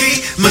kooky,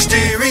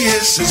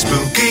 mysterious and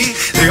spooky.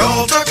 They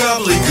all talk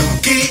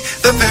gobbledygooky,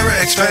 the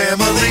Parax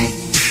family.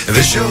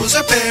 The shows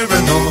are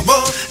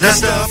paranormal, not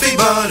stuffy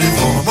but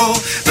informal.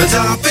 The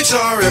topics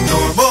are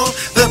abnormal,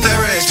 the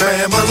Parax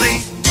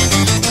family.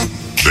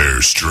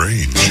 They're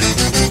strange,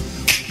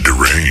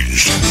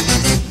 deranged,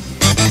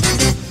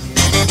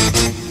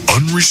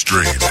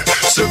 unrestrained.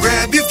 So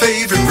grab your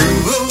favorite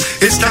brew,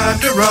 it's time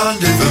to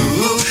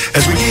rendezvous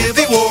as we give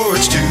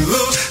awards to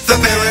the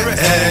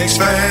Parax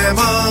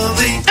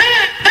family.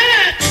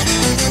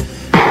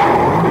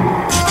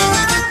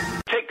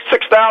 Take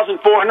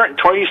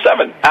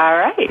 6,427. All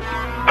right.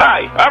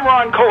 Hi, I'm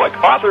Ron Kolek,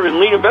 author and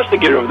lead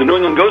investigator of the New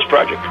England Ghost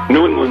Project,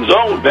 New England's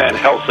own Van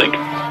Helsing.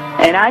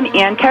 And I'm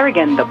Ann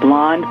Kerrigan, the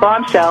blonde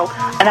bombshell,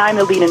 and I'm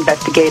the lead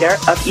investigator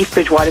of East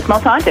Bridgewater's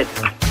Most Haunted.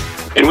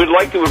 And we'd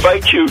like to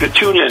invite you to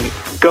tune in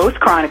Ghost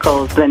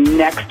Chronicles, The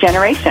Next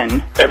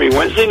Generation, every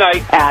Wednesday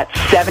night at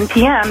 7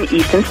 p.m.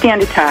 Eastern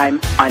Standard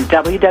Time on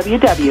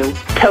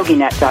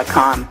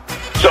www.toginet.com.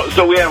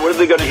 So Ann, what are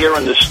they going to hear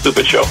on this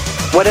stupid show?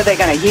 What are they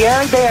going to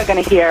hear? They are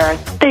going to hear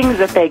things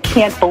that they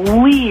can't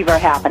believe are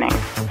happening.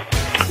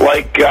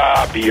 Like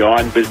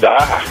Beyond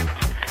Bizarre.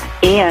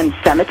 And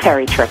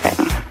cemetery tripping.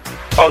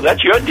 Oh,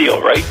 that's your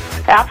deal, right?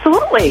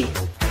 Absolutely.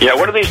 Yeah,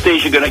 one of these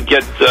days you're going to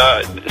get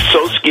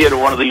so scared of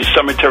one of these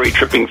cemetery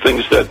tripping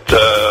things that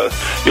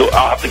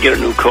I'll have to get a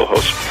new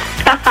co-host.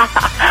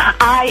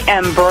 I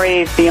am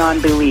brave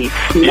beyond belief.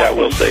 Yeah,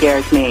 we'll see.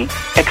 Scares me.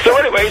 So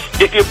anyways,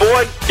 if you're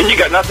bored and you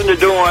got nothing to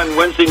do on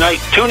Wednesday night,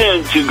 tune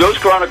in to Ghost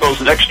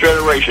Chronicles Next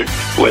Generation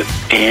with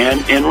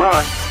Ann and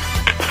Ron.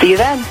 See you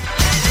then.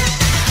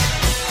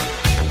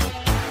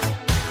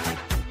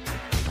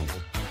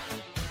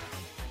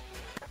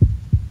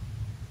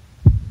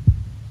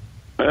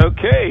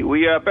 Okay,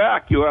 we are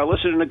back. You are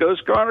listening to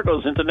Ghost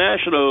Chronicles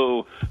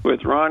International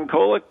with Ron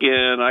Kolick,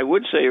 and I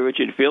would say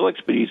Richard Felix,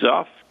 but he's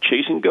off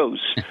chasing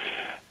ghosts.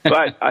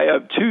 But I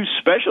have two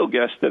special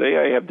guests today.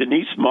 I have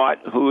Denise Mott,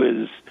 who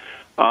is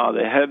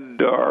the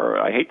head, or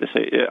I hate to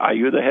say, are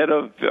you the head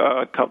of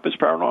Compass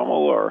Paranormal?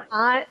 Or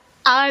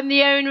I'm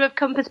the owner of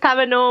Compass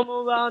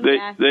Paranormal, Ron.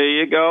 There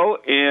you go.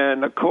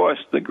 And, of course,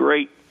 the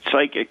great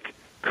psychic,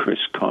 Chris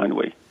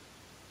Conway.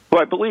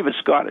 Well, I believe it's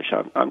Scottish.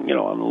 I'm a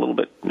little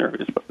bit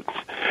nervous, but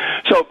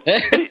so.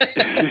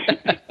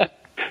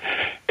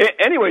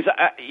 Anyways,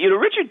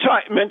 Richard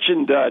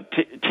mentioned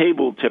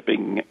table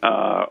tipping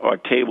or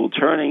table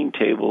turning,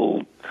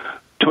 table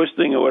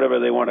twisting, or whatever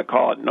they want to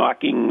call it,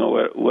 knocking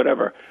or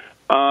whatever.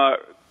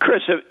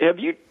 Chris, have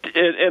you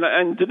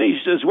and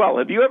Denise as well?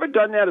 Have you ever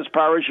done that as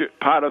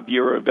part of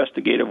your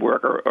investigative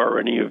work or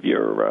any of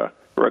your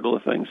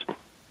regular things?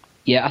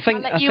 Yeah, I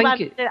think.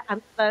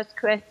 I'm first,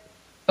 Chris.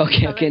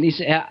 Okay.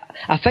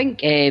 I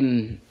think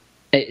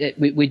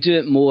we do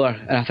it more,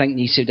 and I think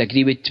Nisa would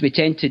agree. We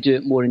tend to do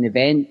it more in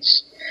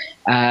events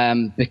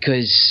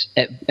because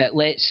it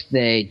lets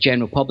the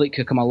general public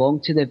who come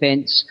along to the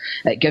events,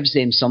 it gives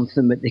them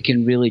something that they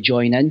can really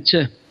join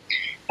into.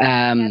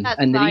 And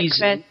the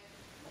reason, Chris.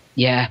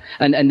 Yeah,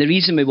 and the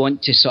reason we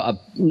want to sort of,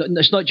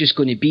 it's not just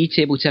going to be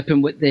table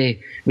tipping.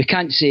 We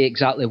can't say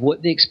exactly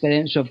what the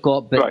experience we've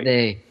got, but right.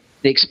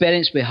 The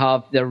experience we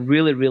have, they're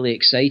really, really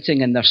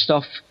exciting, and they're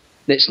stuff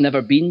that's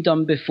never been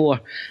done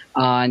before,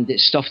 and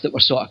it's stuff that we're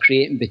sort of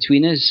creating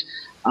between us,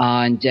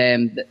 and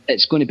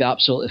it's going to be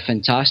absolutely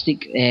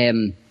fantastic.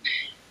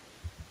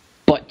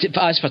 But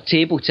as for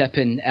table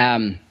tipping,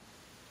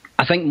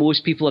 I think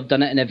most people have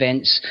done it in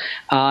events,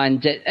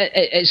 and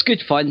it's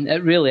good fun.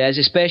 It really is,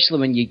 especially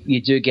when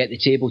you do get the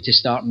table to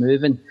start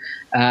moving.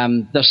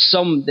 There's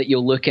some that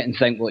you'll look at and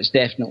think, well, it's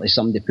definitely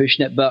somebody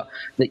pushing it, but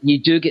that you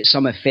do get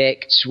some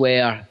effects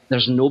where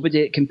there's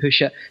nobody that can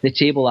push it. The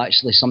table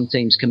actually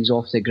sometimes comes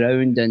off the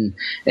ground, and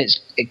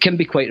it can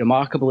be quite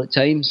remarkable at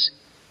times.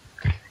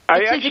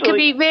 It can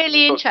be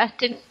really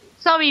interesting.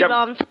 Sorry,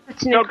 Ron, for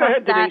putting go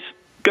ahead, Denise.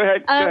 Go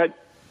ahead.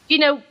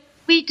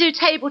 We do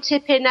table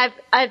tipping at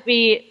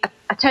every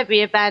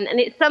event, and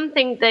it's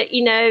something that,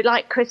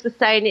 like Chris was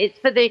saying, it's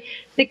for the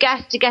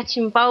guests to get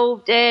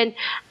involved in,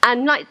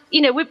 and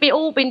we've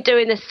all been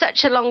doing this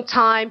such a long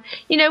time.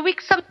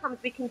 Sometimes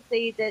we can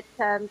see that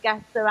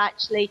guests are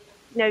actually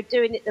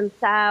doing it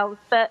themselves,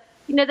 but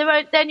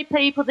the only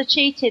people that are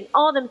cheating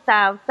are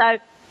themselves. So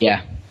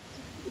yeah,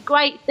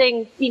 great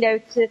thing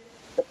for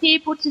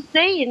people to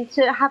see and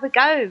to have a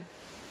go.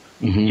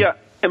 Mm-hmm. Yeah.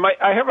 And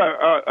I have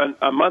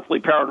a monthly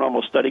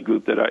paranormal study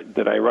group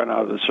that I run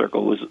out of the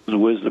Circle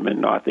Wisdom in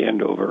North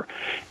Andover,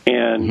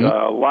 and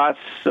last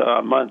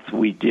month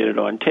we did it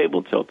on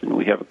Table Tilt, and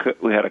we had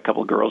a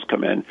couple of girls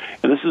come in,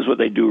 and this is what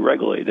they do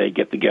regularly. They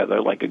get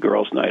together like a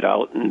girls' night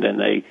out, and then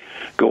they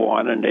go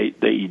on and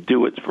they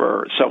do it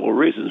for several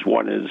reasons.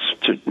 One is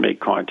to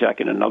make contact,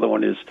 and another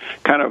one is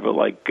kind of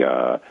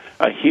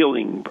a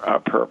healing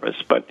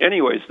purpose. But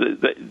anyways,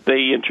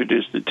 they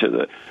introduced it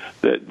to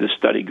the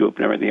study group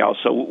and everything else.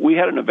 So we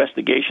had an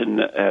investigation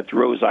at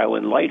Rose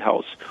Island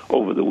Lighthouse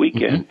over the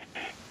weekend,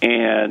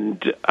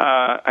 and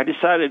I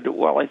decided,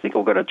 well, I think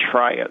we're going to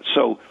try it.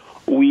 So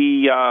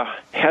we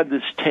had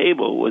this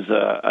table. It was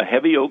a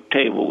heavy oak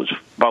table. It was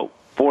about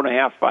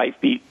 4.5, 5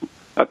 feet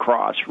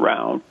across,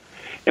 round,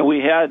 and we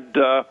had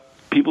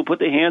people put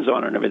their hands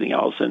on it and everything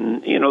else.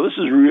 And this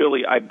is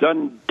really, I've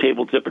done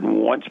table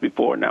tipping once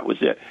before, and that was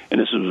it. And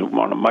this was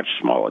on a much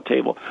smaller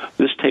table.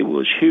 This table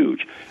was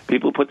huge.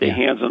 People put their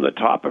hands on the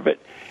top of it,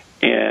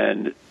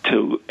 and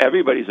to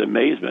everybody's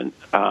amazement,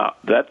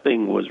 that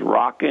thing was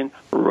rocking,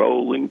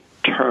 rolling,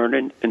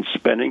 turning, and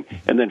spinning.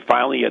 And then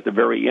finally, at the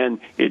very end,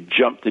 it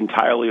jumped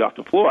entirely off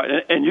the floor.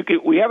 And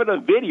we have it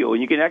on video,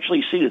 and you can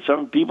actually see that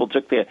some people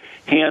took their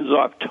hands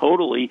off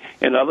totally,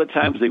 and other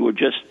times it was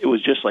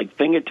just like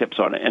fingertips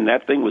on it. And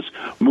that thing was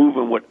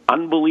moving with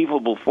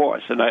unbelievable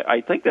force. And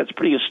I think that's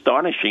pretty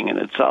astonishing in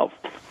itself.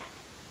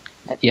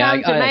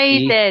 Sounds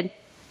amazing.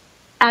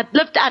 I'd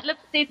love to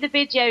see the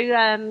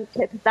video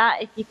clip of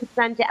that. If you could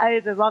send it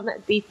over, Ron,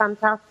 that'd be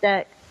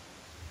fantastic.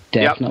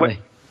 Definitely. Yep,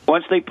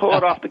 once they pull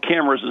it off the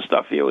cameras and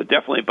stuff, it would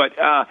definitely. But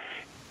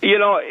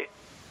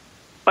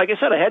like I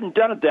said, I hadn't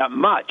done it that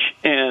much,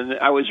 and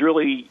I was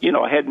really,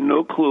 I had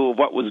no clue of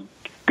what was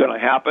going to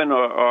happen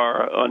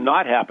or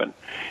not happen.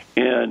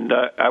 And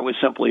I was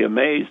simply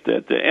amazed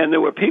and there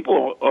were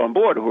people on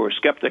board who were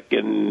skeptic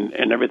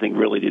and everything,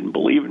 really didn't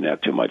believe in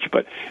that too much.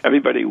 But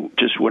everybody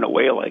just went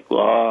away like,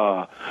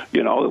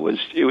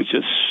 it was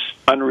just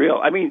unreal.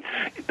 I mean,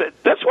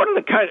 that's one of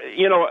the kind.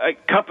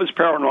 At Compass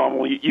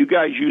Paranormal, you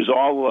guys use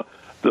all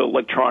the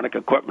electronic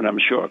equipment, I'm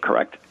sure,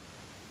 correct?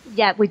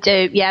 Yeah, we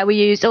do. Yeah, we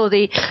use all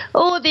the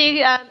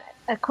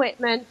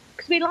equipment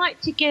because we like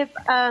to give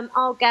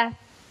our guests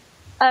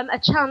a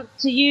chance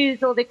to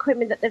use all the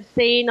equipment that they've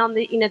seen on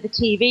the the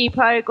TV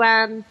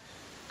programs.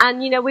 And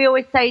we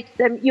always say to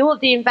them, you're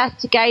the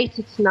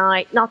investigator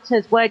tonight, not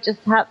us. We're just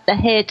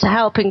here to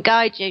help and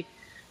guide you,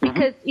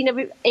 because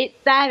it's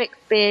their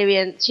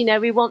experience.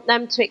 We want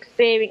them to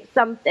experience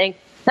something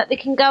that they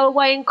can go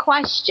away and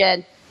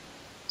question.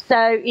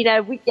 So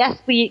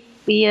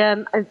we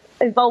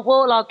involve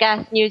all our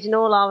guests in using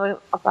all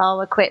of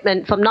our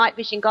equipment, from night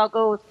vision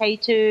goggles,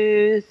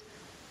 K2s,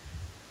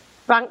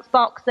 Frank's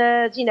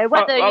boxers,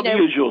 all the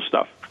usual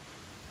stuff.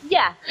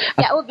 Yeah.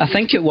 I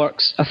think it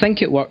works. I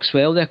think it works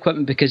well, the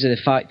equipment, because of the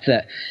fact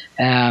that,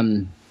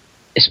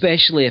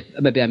 especially if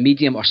maybe a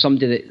medium or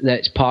somebody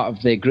that's part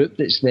of the group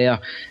that's there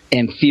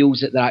feels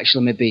that they're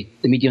actually, maybe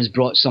the medium's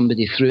brought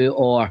somebody through,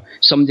 or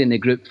somebody in the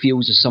group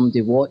feels there's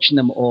somebody watching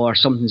them, or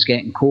something's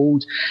getting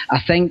cold. I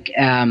think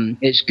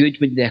it's good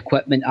when the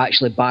equipment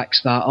actually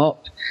backs that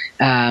up.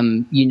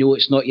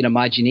 It's not your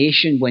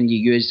imagination when you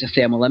use the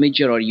thermal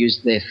imager or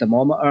use the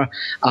thermometer,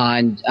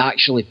 and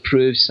actually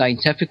proves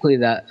scientifically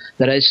that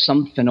there is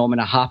some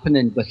phenomena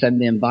happening within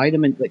the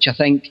environment, which I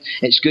think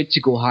it's good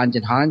to go hand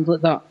in hand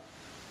like that.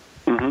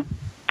 Mm-hmm.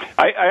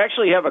 I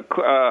actually have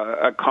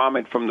a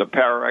comment from the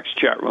ParaX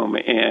chat room,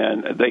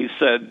 and they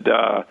said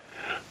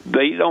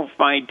they don't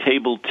find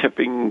table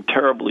tipping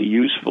terribly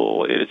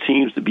useful. It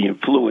seems to be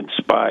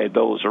influenced by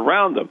those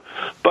around them.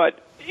 But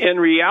in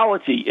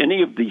reality,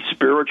 any of the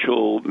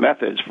spiritual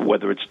methods,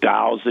 whether it's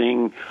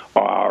dowsing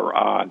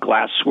or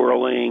glass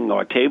swirling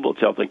or table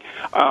tilting,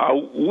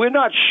 we're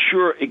not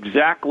sure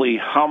exactly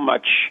how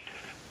much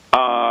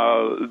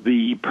I'm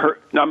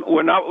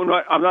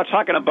not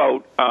talking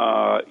about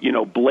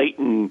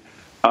blatant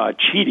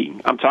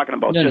cheating. I'm talking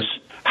about just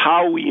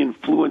how we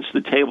influence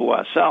the table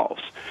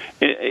ourselves.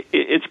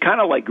 It's kind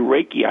of like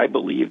Reiki, I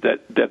believe,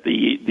 that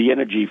the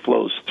energy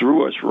flows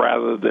through us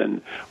rather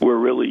than we're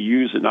really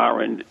using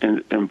our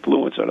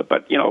influence on it.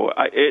 But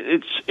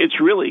it's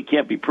really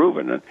can't be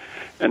proven.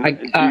 And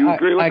do you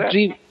agree with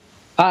that?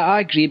 I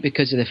agree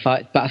because of the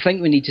fact, but I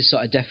think we need to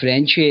sort of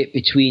differentiate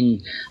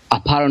between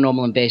a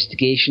paranormal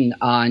investigation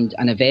and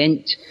an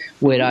event.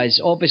 Whereas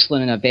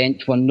obviously in an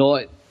event,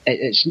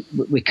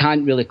 we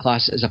can't really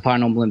class it as a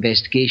paranormal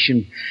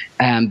investigation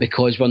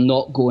because we're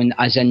not going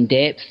as in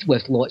depth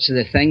with lots of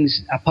the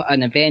things.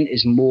 An event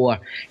is more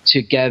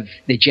to give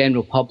the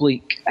general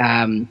public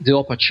the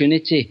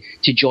opportunity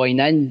to join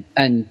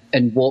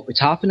in what would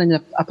happen in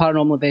a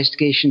paranormal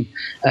investigation,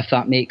 if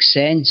that makes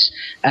sense.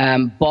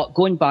 But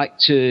going back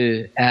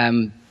to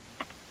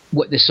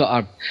what the sort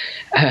of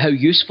how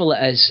useful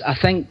it is, I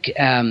think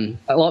a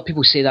lot of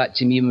people say that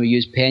to me when we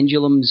use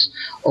pendulums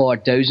or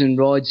dowsing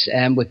rods.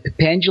 With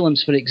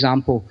pendulums, for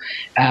example,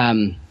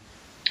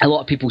 a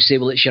lot of people say,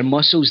 well, it's your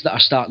muscles that are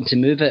starting to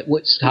move it.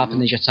 What's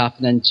happening is you're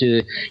tapping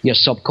into your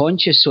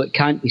subconscious, so it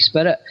can't be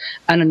spirit.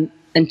 And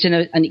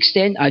to an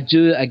extent, I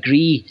do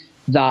agree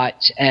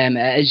that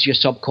it is your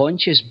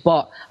subconscious,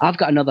 but I've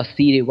got another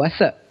theory with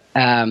it.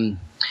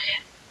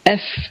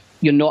 If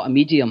you're not a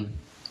medium,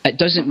 it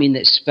doesn't mean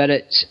that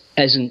spirit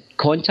isn't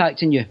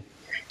contacting you.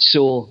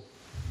 So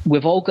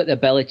we've all got the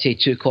ability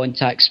to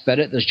contact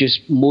spirit. There's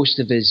just most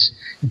of us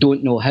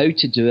don't know how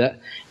to do it.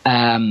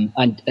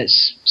 And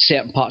it's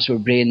certain parts of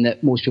our brain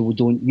that most people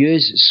don't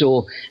use.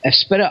 So if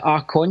spirit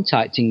are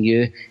contacting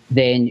you,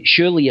 then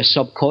surely your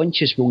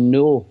subconscious will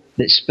know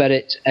that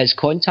spirit is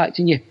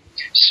contacting you.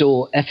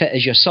 So if it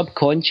is your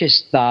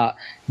subconscious that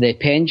the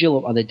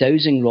pendulum or the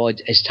dowsing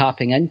rod is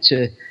tapping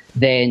into,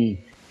 then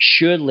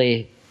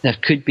surely there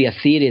could be a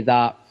theory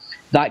that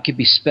could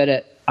be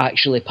spirit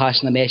actually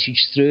passing a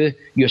message through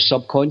your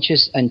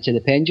subconscious into the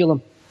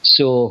pendulum.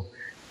 So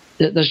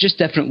there's just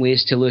different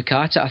ways to look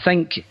at it. I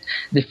think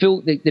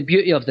the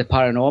beauty of the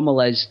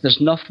paranormal is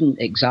there's nothing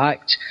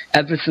exact.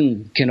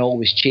 Everything can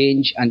always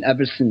change, and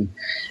everything,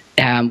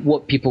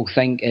 what people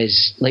think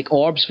is, like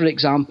orbs, for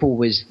example,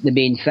 was the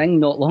main thing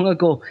not long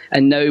ago,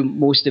 and now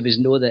most of us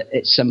know that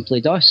it's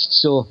simply dust.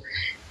 So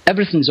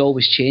everything's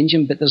always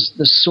changing, but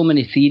there's so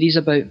many theories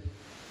about.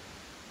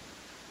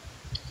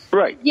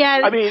 Right.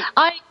 Yeah,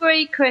 I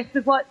agree, Chris,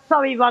 with what...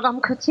 Sorry, Rod,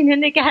 I'm cutting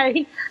in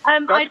again.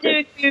 I do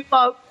agree with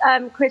what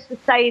Chris was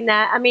saying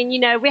there. I mean,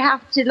 we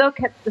have to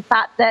look at the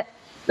fact that,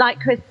 like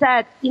Chris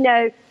said,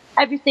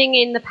 everything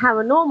in the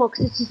paranormal,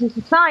 because it's just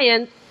into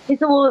science,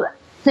 is all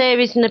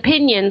theories and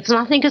opinions. And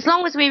I think as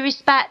long as we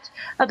respect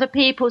other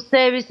people's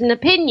theories and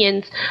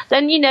opinions,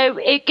 then,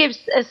 it gives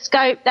a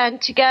scope then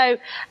to go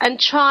and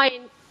try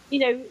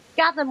and,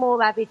 gather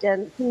more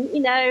evidence,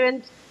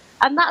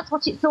 and that's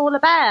what it's all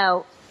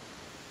about.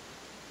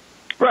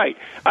 Right.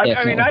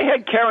 I mean, I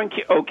had Karen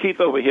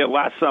O'Keefe over here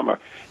last summer,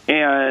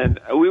 and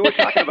we were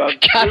talking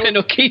about Karen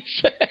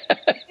O'Keefe.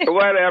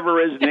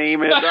 whatever his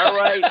name is. All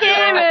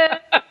right.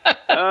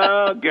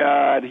 Oh,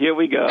 God. Here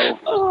we go.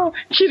 Oh,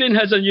 Kieran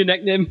has a new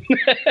nickname.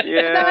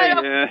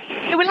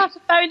 Yeah. We'll have to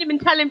phone him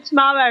and tell him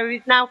tomorrow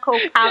he's now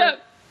called Karen. Yeah.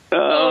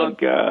 Oh,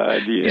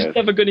 God, yes. He's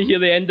never going to hear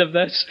the end of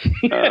this.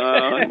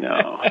 Oh,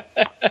 no.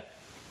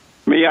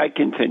 May I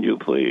continue,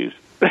 please?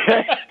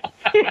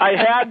 I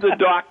had the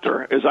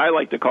doctor, as I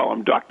like to call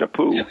him, Dr.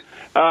 Pooh.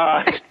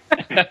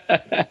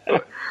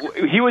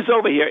 He was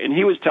over here, and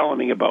he was telling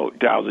me about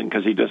dowsing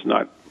because he does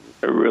not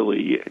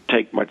really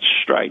take much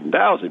stride in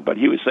dowsing, but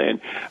he was saying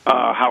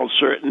how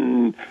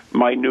certain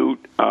minute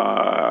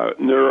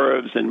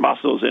nerves and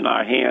muscles in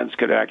our hands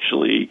could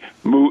actually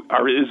move,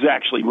 or is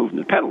actually moving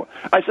the pendulum.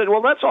 I said,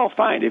 well, that's all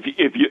fine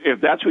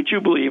if that's what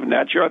you believe and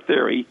that's your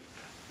theory,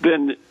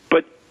 then,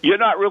 but you're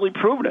not really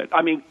proving it.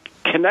 I mean,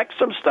 connect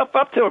some stuff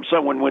up to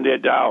someone when they're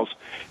dowsed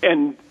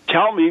and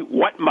tell me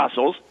what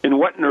muscles and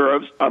what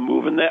nerves are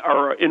moving that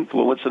are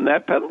influencing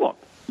that pendulum.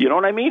 You know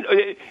what I mean?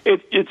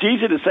 It's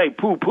easy to say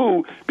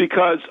poo-poo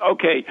because,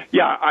 okay,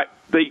 yeah,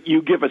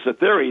 you give us a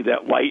theory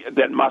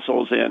that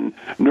muscles and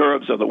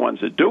nerves are the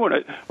ones that are doing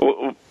it.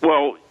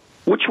 Well,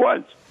 which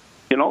ones?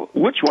 You know,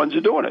 which ones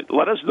are doing it?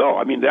 Let us know.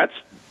 I mean,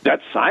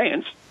 that's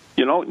science,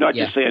 you know, not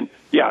just saying,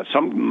 yeah,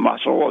 some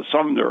muscle or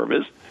some nerve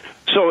is.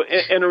 So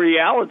in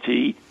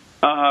reality,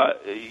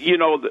 you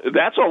know,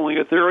 that's only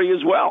a theory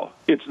as well.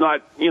 It's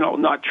not, you know,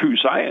 not true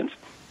science.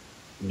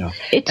 No.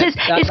 It's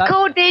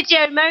called the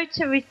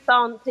idiomotor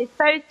response. It's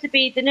supposed to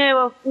be the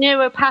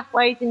neural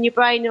pathways in your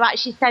brain are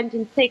actually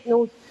sending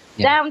signals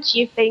down to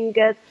your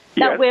fingers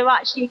that we're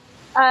actually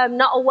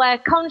not aware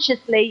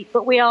consciously,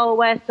 but we are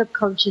aware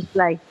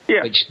subconsciously.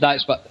 Yeah.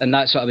 That's what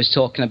I was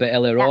talking about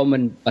earlier on,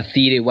 when a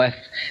theory with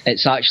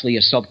it's actually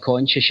your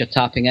subconscious you're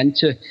tapping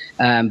into.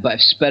 But if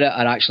spirit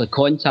are actually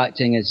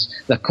contacting us,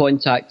 they're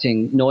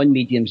contacting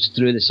non-mediums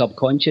through the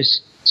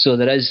subconscious. So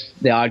there is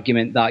the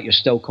argument that you're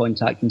still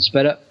contacting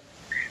spirit,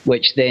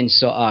 which then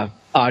sort of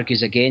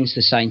argues against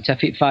the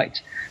scientific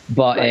fact.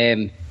 But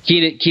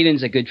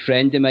Kieran's a good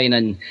friend of mine,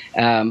 and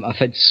I've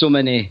had so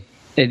many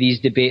of these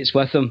debates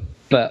with him,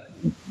 but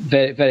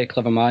very, very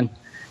clever man.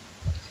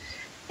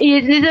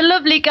 He's a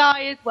lovely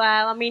guy as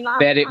well. I mean,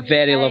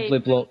 very lovely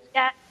bloke.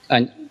 Yeah,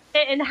 and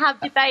have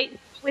debates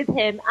with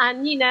him,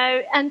 and you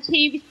know, and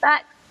he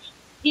respects,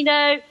 you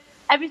know,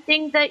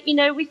 everything that, you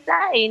know, we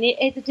say, and it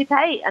is a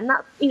debate, and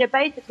that's, you know,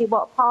 basically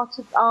what part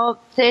of our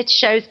theatre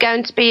show is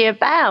going to be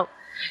about.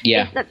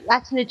 Yeah,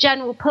 letting the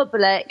general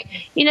public,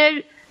 you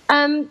know,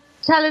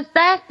 tell us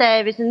their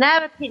theories and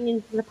their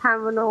opinions of the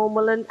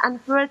paranormal,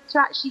 and for us to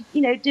actually,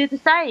 you know, do the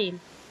same.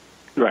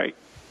 Right.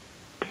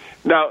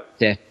 Now,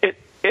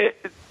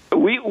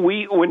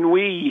 we when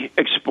we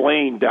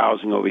explain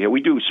dowsing over here,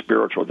 we do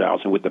spiritual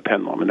dowsing with the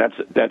pendulum, and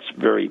that's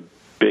very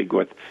big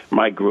with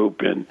my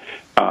group, and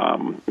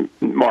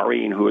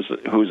Maureen,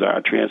 who's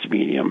our trance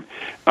medium,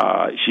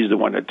 she's the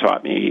one that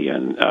taught me,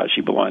 and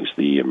she belongs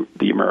to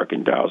the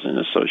American Dowsing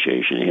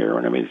Association here,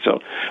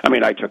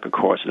 and I took a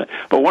course in it.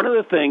 But one of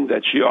the things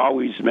that she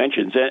always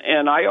mentions,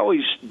 and I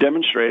always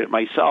demonstrate it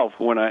myself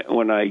when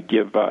I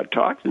give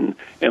talks and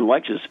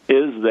lectures,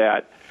 is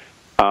that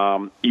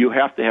you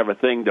have to have a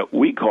thing that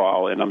we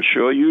call, and I'm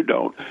sure you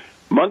don't,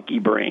 monkey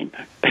brain,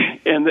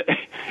 and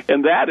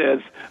that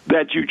is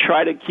that you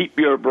try to keep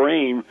your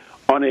brain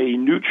on a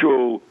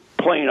neutral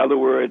plane. In other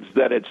words,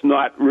 that it's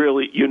not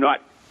really, you're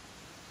not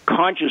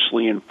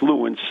consciously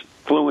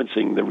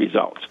influencing the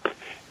results.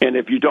 And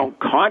if you don't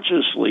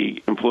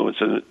consciously influence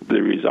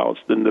the results,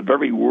 then the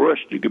very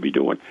worst you could be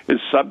doing is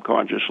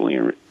subconsciously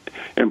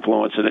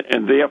influencing it.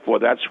 And therefore,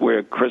 that's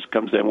where Chris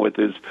comes in with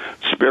his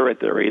spirit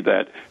theory,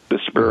 that the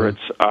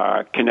spirits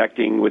are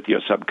connecting with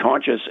your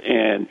subconscious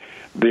and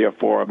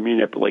therefore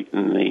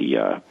manipulating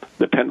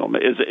the pendulum.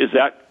 Is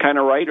that kind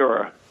of right,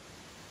 or?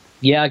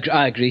 Yeah,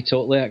 I agree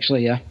totally,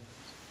 actually, yeah.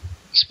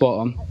 Spot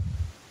on.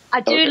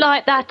 I do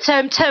like that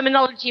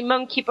terminology,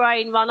 monkey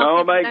brain, Ron.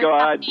 Oh, my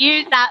God.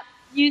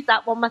 Use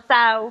that one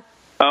myself.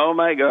 Oh,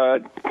 my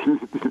God.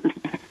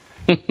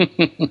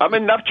 I'm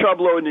in enough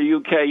trouble in the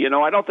UK, you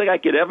know. I don't think I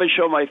could ever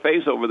show my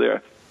face over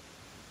there.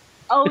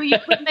 Oh, you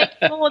would make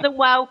more than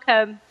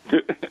welcome.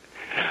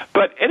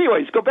 But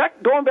anyways,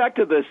 going back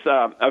to this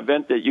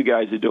event that you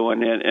guys are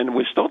doing, and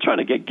we're still trying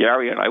to get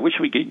Gary, and I wish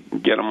we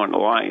could get him on the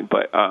line,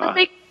 but...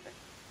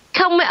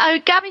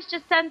 Gary's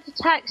just sent a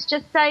text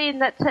just saying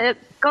that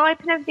Skype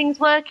and everything's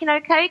working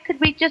okay. Could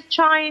we just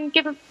try and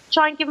give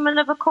him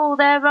another call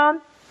there,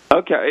 Ron?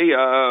 Okay,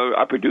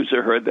 our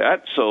producer heard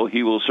that, so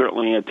he will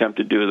certainly attempt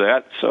to do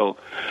that. So,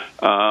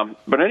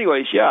 but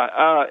anyways,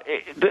 yeah,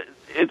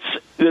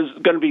 there's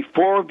going to be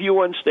 4 of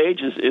you on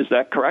stage. Is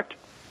that correct?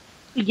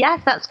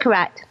 Yes, that's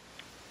correct.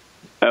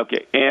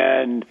 Okay,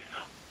 and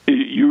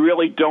you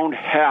really don't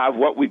have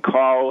what we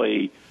call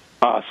a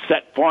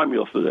set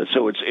formula for this.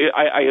 So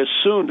I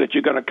assume that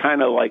you're going to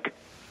kind of like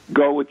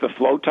go with the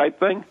flow type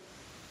thing.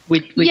 We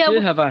do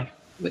have a.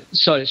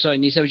 Sorry,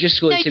 Nisa. I was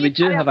just going to say we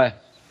do have a.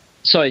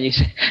 Sorry,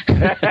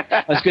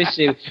 I was going to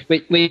say,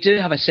 we do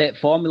have a set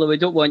formula. We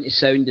don't want to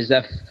sound as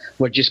if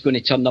we're just going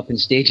to turn up on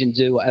stage and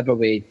do whatever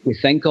we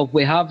think of.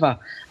 We have a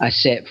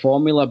set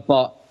formula,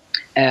 but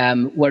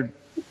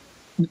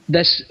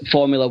this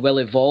formula will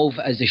evolve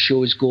as the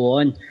shows go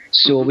on.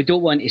 So we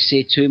don't want to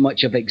say too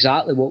much of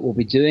exactly what we'll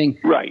be doing.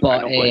 Right.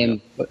 But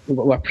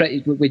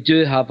we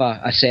do have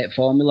a set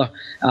formula,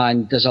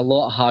 and there's a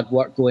lot of hard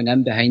work going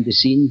in behind the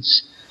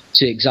scenes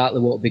to exactly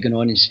what will be going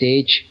on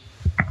stage.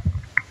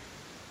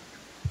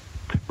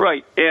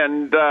 Right,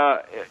 and now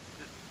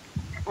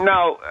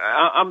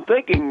I'm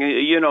thinking,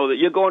 that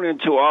you're going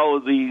into all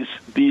of these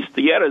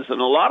theaters,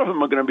 and a lot of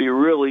them are going to be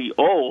really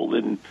old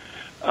and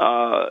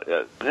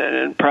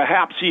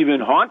perhaps even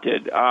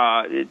haunted.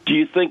 Do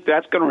you think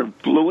that's going to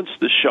influence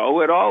the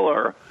show at all,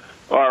 or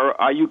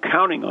are you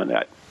counting on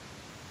that?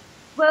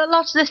 Well, a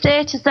lot of the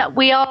theatres that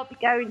we are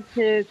going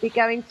to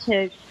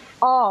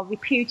are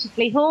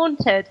reputedly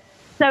haunted.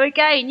 So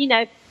again,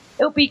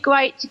 it'll be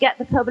great to get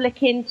the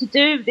public in to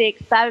do the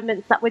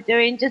experiments that we're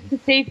doing, just to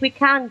see if we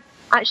can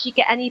actually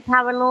get any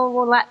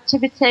paranormal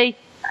activity,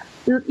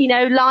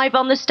 live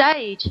on the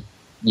stage.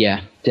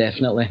 Yeah,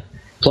 definitely.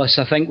 Plus,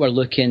 I think we're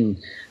looking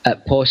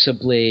at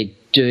possibly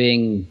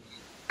doing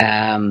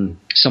some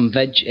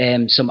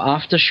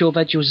after-show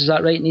videos. Is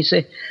that right,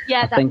 Nisi?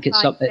 Yeah, I think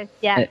it's up at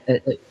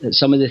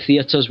some of the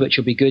theatres, which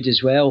will be good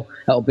as well.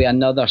 It'll be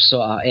another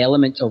sort of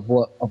element of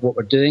what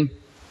we're doing.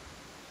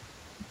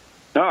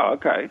 Oh,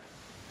 okay.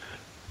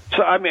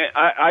 So, I mean,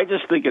 I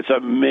just think it's an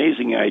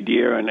amazing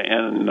idea,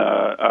 and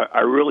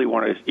I really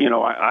want to,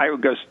 I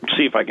would go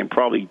see if I can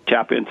probably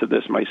tap into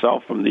this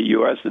myself from the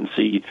U.S. and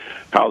see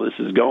how this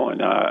is going.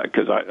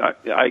 Because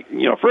I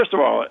first of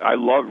all, I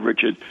love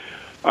Richard.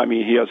 I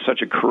mean, he has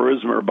such a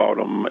charisma about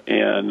him,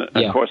 and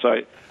of course,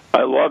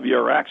 I love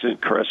your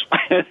accent, Chris.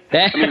 I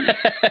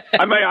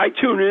mean, I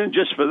tune in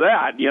just for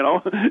that,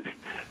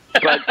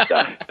 But.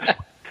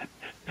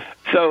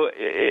 So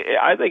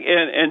I think,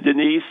 and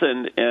Denise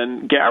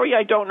and Gary,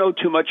 I don't know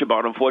too much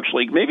about,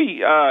 unfortunately.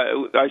 Maybe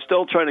I'm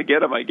still trying to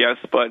get him, I guess.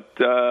 But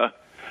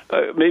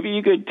maybe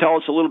you could tell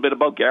us a little bit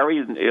about Gary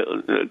in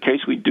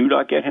case we do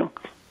not get him.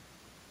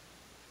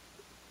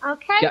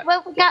 Okay. Yeah.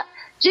 Well, we got.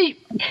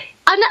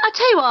 I'll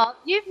tell you what.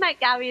 You've met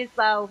Gary as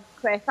well,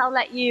 Chris. I'll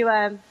let you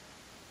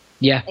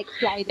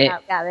explain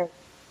about Gary.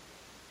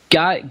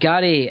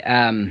 Gary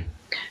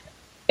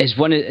is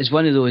one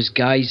of those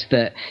guys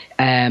that.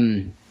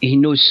 He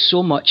knows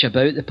so much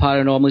about the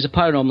paranormal. He's a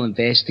paranormal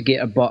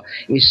investigator, but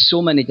he has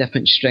so many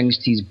different strings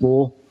to his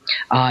bow.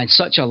 And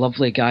such a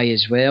lovely guy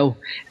as well.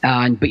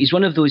 But he's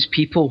one of those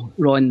people,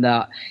 Ron,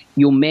 that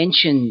you'll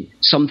mention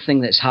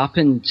something that's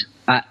happened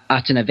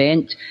at an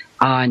event,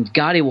 and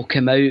Gary will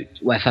come out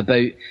with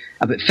about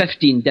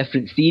 15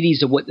 different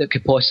theories of what that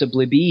could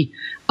possibly be.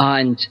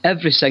 And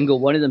every single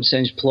one of them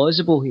sounds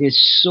plausible. He is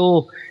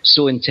so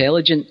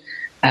intelligent.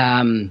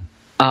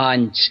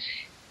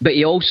 But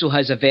he also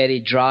has a very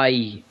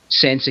dry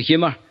sense of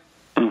humour,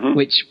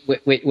 which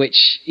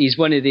he's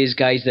one of these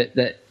guys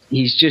that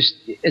he's just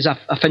is a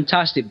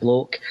fantastic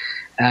bloke.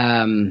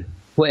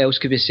 What else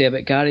could we say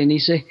about Gary,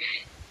 Nisi?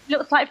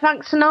 Looks like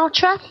Frank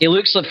Sinatra. He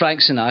looks like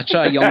Frank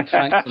Sinatra, a young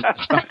Frank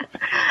Sinatra.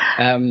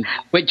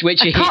 Which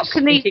he hates.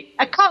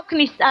 A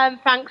Cockney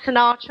Frank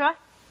Sinatra.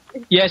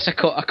 Yes, a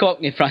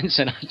Cockney Frank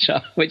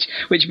Sinatra, which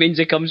means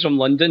he comes from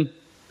London.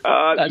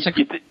 Is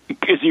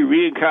he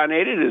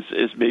reincarnated?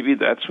 Is maybe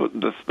that's what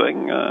this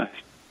thing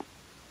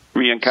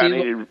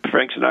reincarnated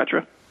Frank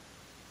Sinatra?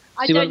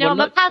 I don't know.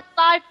 I'm a past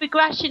life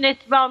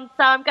regressionist, Ron,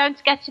 so I'm going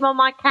to get him on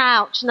my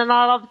couch, and then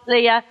I'll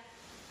obviously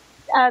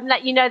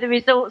let you know the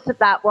results of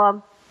that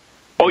one.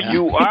 Oh, yeah.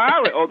 You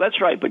are? Oh, that's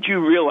right. But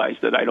you realize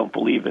that I don't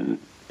believe in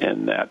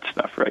that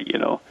stuff, right?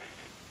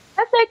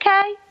 That's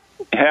okay.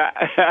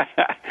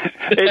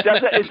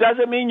 It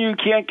doesn't mean you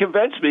can't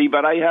convince me,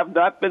 but I have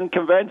not been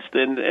convinced.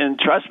 And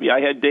trust me, I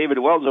had David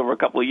Wells over a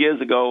couple of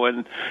years ago,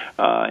 and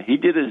he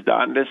did his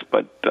darndest,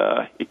 but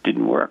it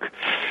didn't work.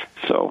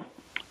 So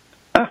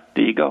there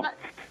you go.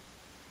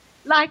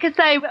 Like I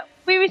say,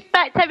 we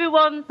respect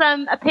everyone's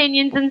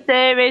opinions and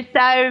theories,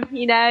 so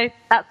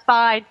that's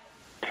fine.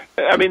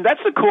 I mean,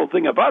 that's the cool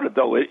thing about it,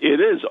 though. It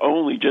is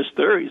only just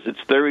theories. It's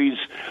theories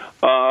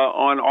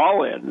on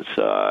all ends.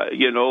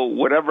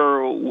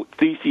 Whatever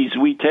theses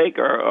we take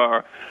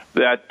are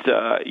that,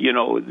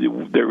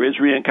 there is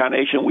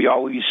reincarnation. We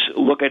always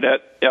look at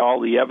all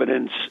the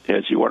evidence,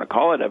 as you want to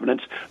call it,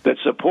 evidence that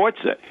supports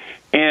it.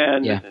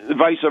 And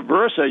vice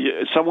versa,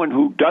 someone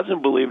who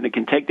doesn't believe in it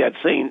can take that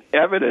same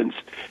evidence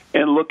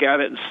and look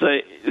at it and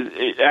say,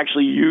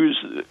 actually use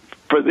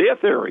for their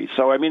theory.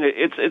 So, I mean,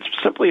 it's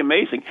simply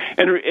amazing.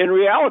 And in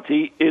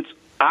reality, it's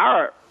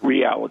our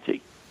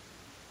reality.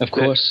 Of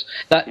course.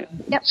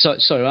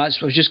 Sorry, I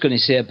was just going to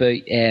say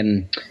about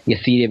your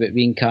theory about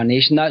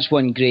reincarnation. That's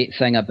one great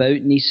thing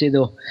about Nisi,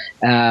 though.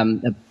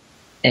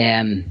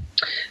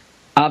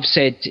 I've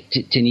said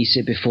to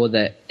Nisi before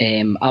that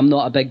I'm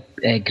not a big,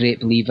 great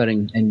believer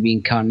in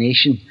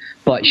reincarnation,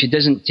 but she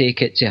doesn't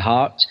take it to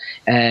heart.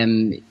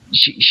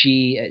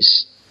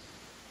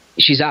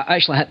 she's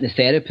actually a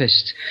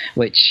hypnotherapist,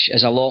 which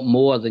is a lot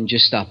more than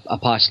just a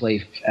past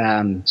life,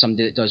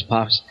 somebody that does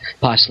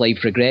past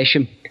life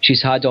regression.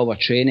 She's had all her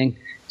training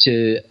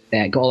to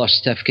get all her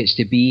certificates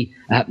to be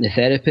a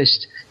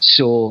hypnotherapist.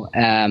 So,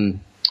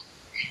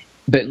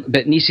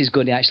 but Niece's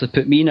going to actually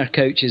put me in her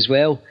couch as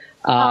well.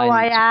 And,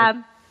 I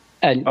am.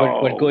 And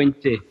we're going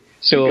to.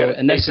 So,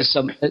 and this is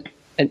some.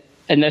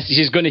 And this,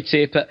 she's going to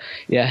tape it.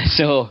 Yeah,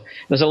 so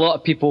there's a lot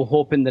of people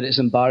hoping that it's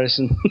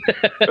embarrassing.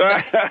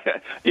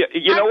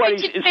 You know what?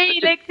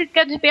 Felix is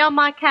going to be on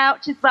my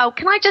couch as well.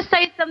 Can I just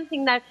say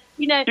something, though?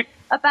 You know,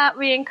 about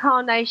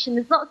reincarnation.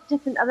 There's lots of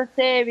different other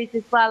theories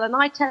as well, and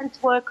I tend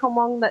to work on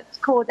one that's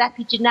called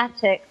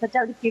epigenetics. I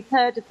don't know if you've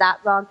heard of that,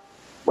 Ron,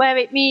 where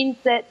it means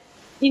that,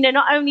 you know,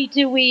 not only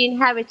do we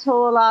inherit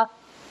all our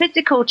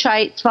physical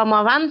traits from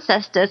our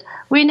ancestors,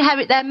 we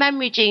inherit their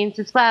memory genes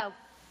as well.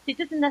 It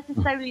doesn't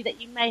necessarily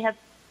that you may have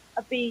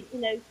been,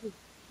 you know,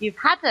 you've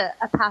had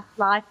a past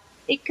life.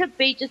 It could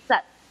be just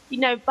that, you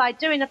know, by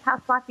doing a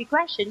past life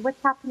regression, we're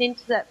tapping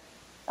into that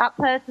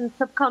person's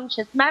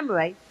subconscious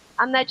memory,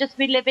 and they're just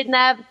reliving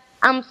their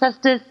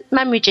ancestors'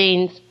 memory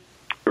genes.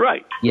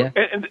 Right. Yeah.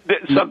 And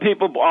some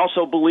people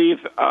also believe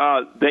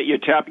that you're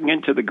tapping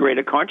into the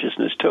greater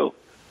consciousness too.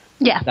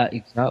 Yeah.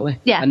 Exactly.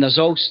 Yeah. And there's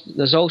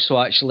also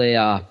actually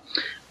a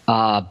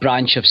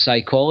branch of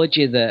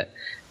psychology that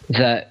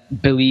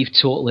believe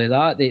totally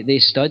that. They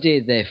study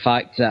the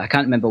fact that, I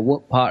can't remember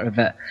what part of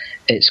it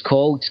it's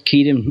called.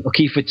 Kieran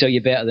O'Keefe would tell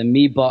you better than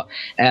me, but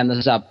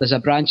there's a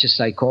branch of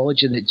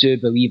psychology that do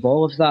believe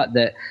all of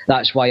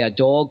that's why a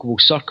dog will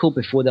circle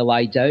before they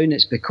lie down.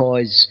 It's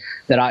because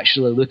they're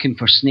actually looking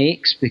for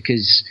snakes,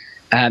 because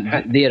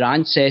their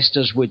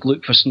ancestors would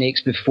look for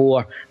snakes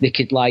before they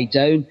could lie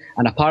down.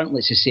 And apparently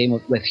it's the same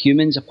with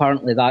humans.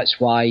 Apparently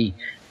that's why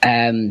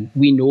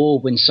we know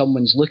when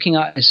someone's looking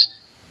at us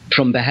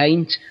from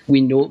behind.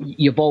 We know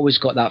you've always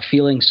got that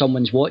feeling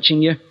someone's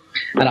watching you,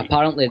 and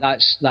apparently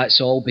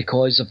that's all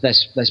because of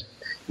this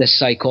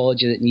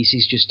psychology that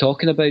Niece's just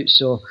talking about.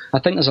 So I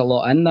think there's a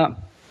lot in that.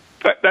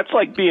 That's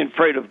like being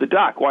afraid of the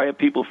dark. Why are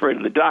people afraid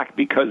of the dark?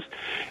 Because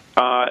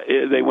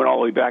they went all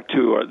the way back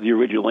to the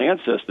original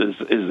ancestors.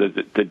 Is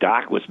that the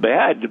dark was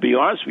bad? To be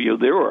honest with you,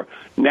 there were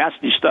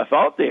nasty stuff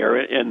out there,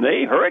 and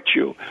they hurt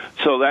you.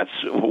 So that's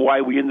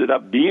why we ended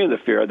up being the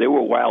fear. They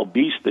were wild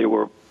beasts. They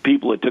were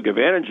people that took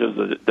advantage of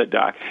the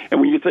dark. And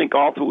when you think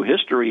all through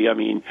history, I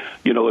mean,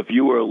 you know, if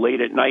you were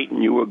late at night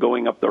and you were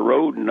going up the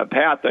road in a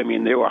path, I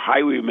mean, there were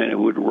highwaymen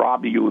who would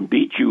rob you and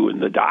beat you in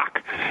the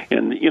dark.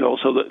 And, you know,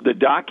 so the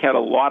dark had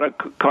a lot of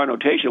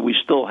connotation. We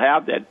still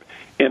have that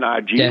in our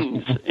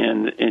genes.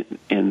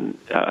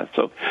 Yeah.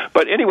 So,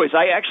 but anyways,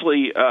 I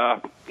actually,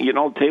 you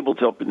know,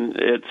 tabletop, and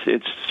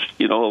it's,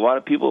 you know, a lot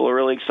of people are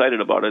really excited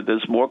about it.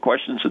 There's more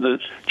questions in the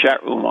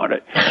chat room on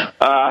it.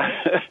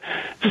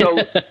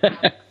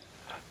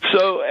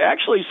 So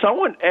actually,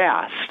 someone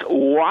asked,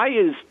 why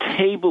is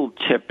table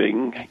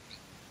tipping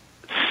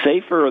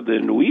safer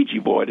than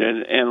Ouija board?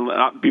 And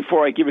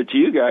before I give it to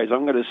you guys,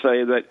 I'm going to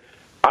say that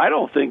I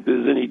don't think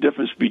there's any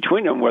difference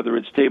between them, whether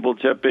it's table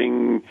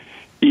tipping,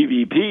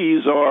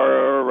 EVPs,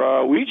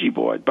 or Ouija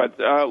board. But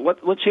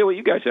let's hear what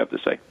you guys have to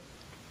say.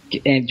 Do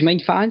you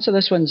mind if I answer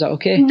this one? Is that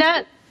okay?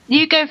 No,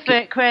 you go for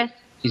it, Chris.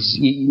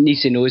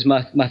 Niece knows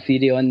my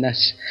theory on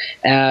this.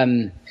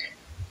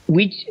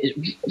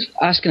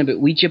 Asking about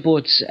Ouija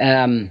boards.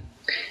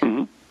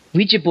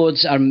 Ouija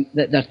boards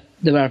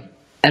they were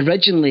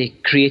originally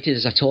created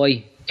as a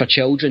toy for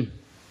children.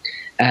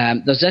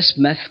 There's this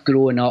myth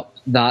growing up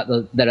that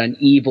they're an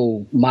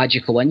evil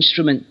magical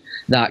instrument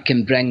that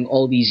can bring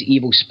all these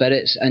evil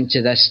spirits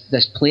into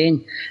this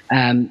plane.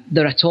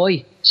 They're a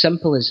toy,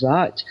 simple as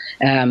that.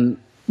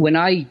 When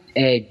I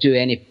do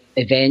any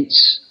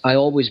events, I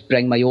always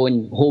bring my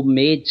own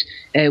homemade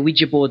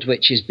Ouija board,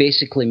 which is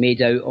basically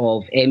made out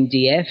of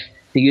MDF.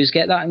 Do you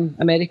get that in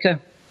America,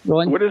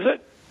 Ron? What is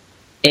it?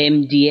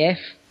 MDF.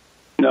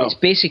 No. It's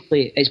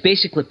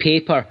basically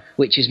paper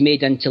which is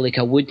made into like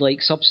a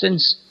wood-like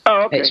substance.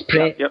 Oh, okay. It's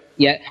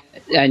yeah,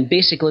 and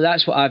basically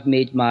that's what I've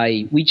made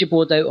my Ouija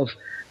board out of,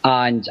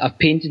 and I've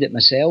painted it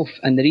myself.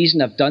 And the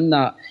reason I've done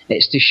that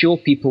is to show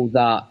people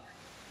that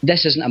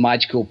this isn't a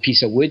magical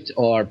piece of wood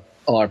or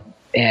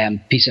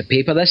piece of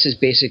paper. This is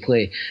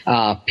basically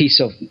a piece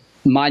of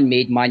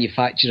man-made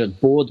manufactured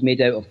board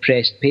made out of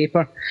pressed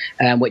paper,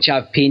 which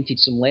I've painted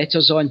some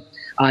letters on.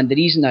 And the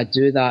reason I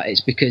do that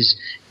is because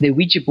the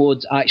Ouija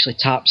board actually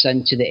taps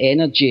into the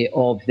energy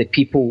of the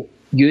people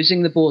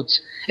using the board.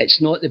 It's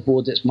not the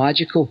board that's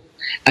magical.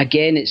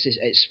 Again, it's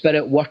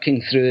spirit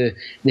working through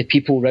the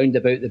people round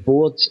about the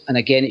board. And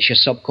again, it's your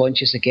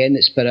subconscious. Again,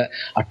 the spirit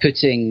are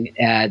putting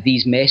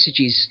these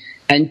messages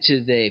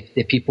into the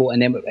people,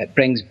 and then it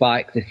brings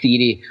back the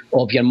theory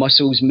of your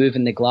muscles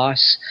moving the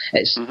glass.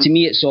 To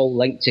me, it's all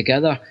linked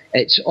together.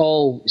 It's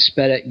all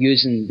spirit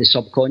using the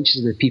subconscious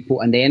of the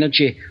people and the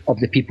energy of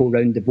the people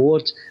round the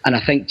board. And I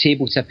think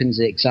table tipping's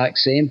the exact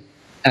same,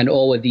 and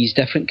all of these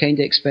different kind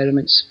of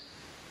experiments.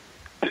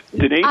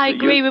 I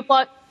agree with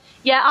what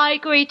Yeah, I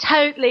agree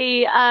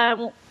totally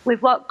with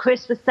what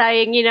Chris was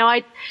saying.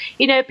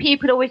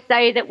 People always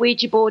say that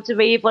Ouija boards are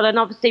evil, and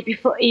obviously,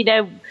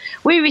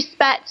 we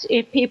respect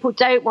if people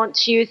don't want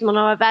to use them on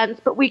our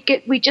events, but we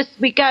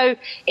go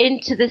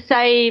into the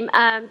same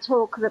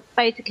talk that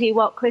basically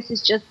what Chris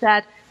has just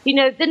said.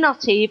 They're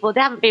not evil.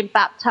 They haven't been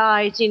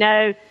baptized,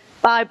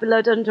 by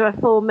blood under a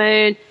full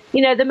moon.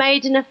 They're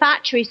made in a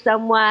factory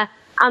somewhere.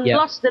 And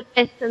lots of the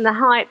myths and the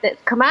hype that's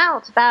come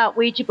out about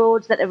Ouija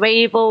boards that are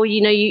evil,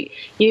 you're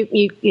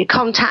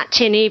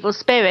contacting evil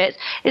spirits,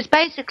 is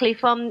basically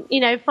from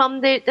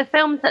the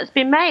films that's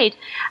been made.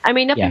 I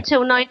mean, up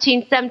until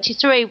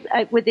 1973,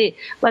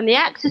 when The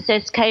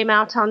Exorcist came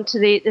out onto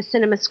the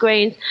cinema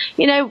screens,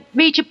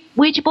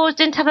 Ouija boards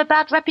didn't have a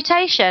bad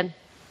reputation.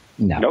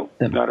 No,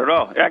 not at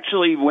all.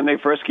 Actually, when they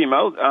first came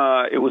out,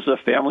 it was a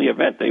family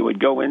event. They would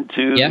go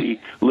into the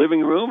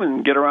living room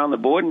and get around the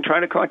board and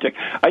try to contact.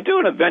 I do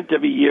an event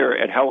every year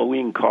at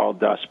Halloween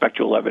called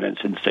Spectral Evidence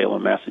in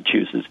Salem,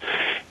 Massachusetts.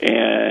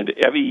 And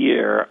every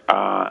year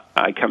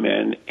I come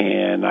in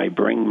and I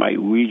bring my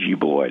Ouija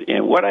board.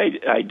 And what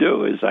I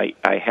do is I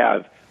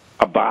have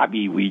a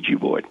Barbie Ouija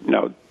board.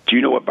 Now, do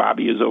you know what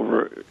Barbie is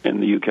over in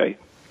the UK?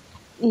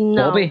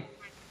 No.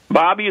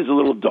 Barbie is a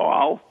little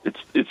doll.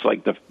 It's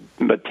like the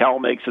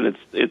Mattel makes it.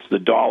 It's the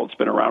doll that's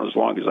been around as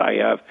long as I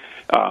have.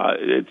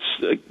 It's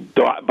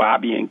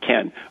Barbie and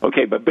Ken.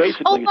 Okay, but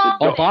basically it's a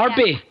doll.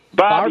 Barbie.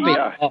 Barbie.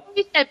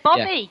 You said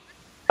Bobby.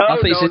 Oh,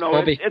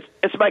 no.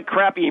 It's my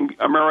crappy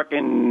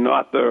American,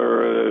 not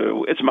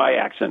the. It's my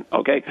accent,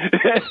 okay?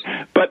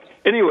 But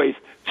anyways,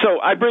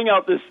 so I bring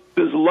out this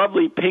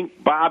lovely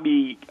pink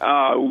Barbie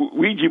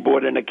Ouija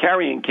board in a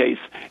carrying case,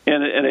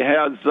 and it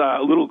has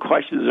little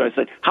questions. I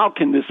said, how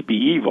can this be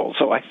evil?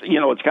 So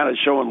it's kind of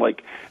showing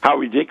like how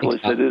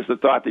ridiculous it is, the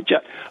thought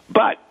that.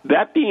 But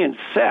that being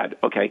said,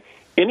 okay,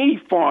 any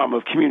form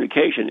of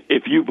communication,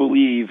 if you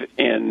believe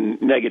in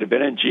negative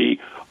energy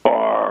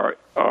or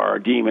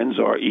demons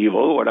or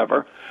evil or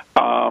whatever,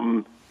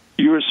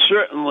 you're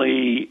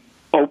certainly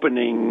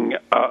opening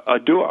a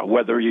door,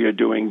 whether you're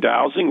doing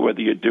dowsing, whether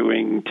you're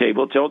doing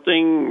table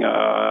tilting,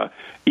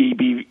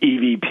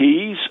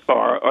 EVPs,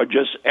 or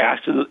just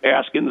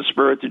asking the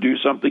spirit to do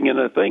something in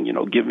a thing,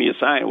 give me a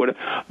sign. Whatever.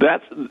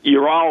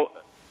 You're all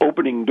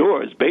opening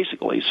doors,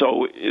 basically.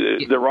 So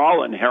they're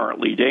all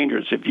inherently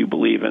dangerous if you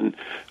believe in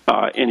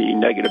any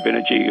negative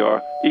energy.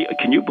 Or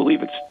can you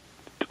believe it's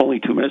only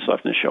 2 minutes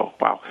left in the show?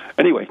 Wow.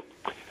 Anyway.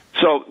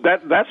 So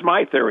that's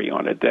my theory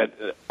on it, that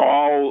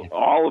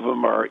all of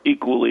them are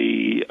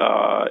equally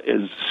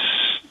as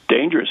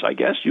dangerous, I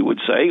guess you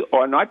would say,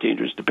 or not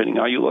dangerous, depending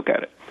how you look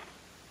at it.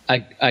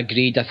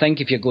 Agreed. I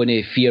think if you're going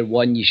to fear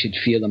one, you should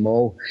fear them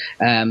all.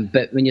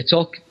 But when you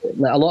talk,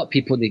 a lot of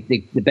people,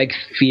 the big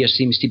fear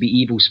seems to be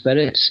evil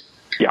spirits.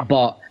 Yeah.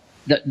 But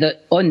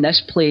on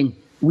this plane,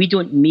 we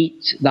don't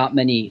meet that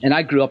many, and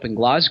I grew up in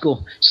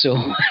Glasgow, so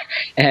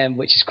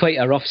which is quite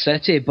a rough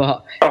city.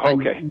 But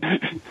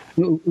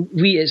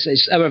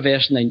it's our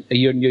version of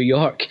New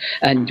York,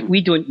 and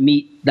we don't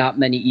meet that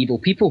many evil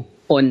people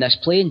on this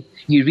plane.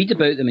 You read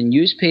about them in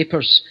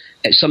newspapers.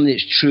 It's somebody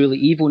that's truly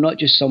evil, not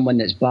just someone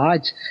that's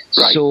bad.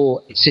 Right.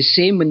 So it's the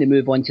same when they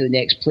move on to the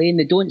next plane.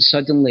 They don't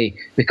suddenly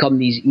become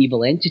these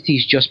evil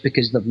entities just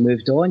because they've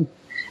moved on.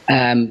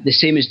 The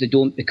same as they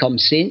don't become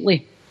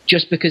saintly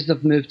just because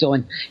they've moved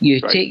on. You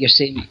take your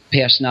same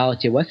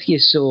personality with you.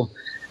 So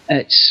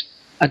I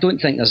don't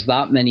think there's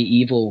that many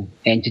evil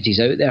entities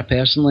out there,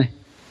 personally.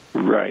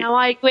 Right. No,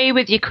 I agree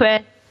with you,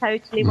 Chris.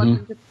 Totally,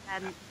 100%.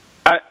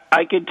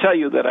 I can tell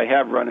you that I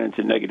have run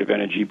into negative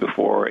energy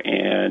before,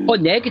 and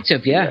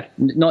negative,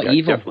 not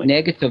evil, definitely.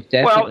 Negative,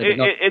 definitely.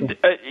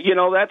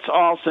 Well, that's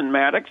all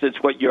cymatics.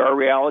 It's what your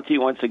reality.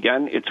 Once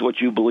again, it's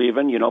what you believe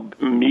in.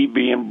 Me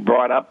being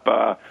brought up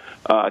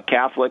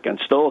Catholic and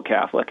still a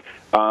Catholic,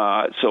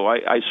 so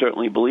I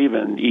certainly believe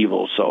in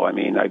evil. So I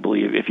mean, I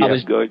believe if you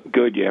have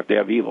good, you have to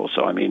have evil.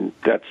 So I mean,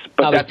 that's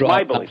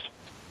my belief.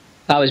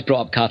 I was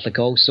brought up Catholic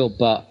also,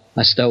 but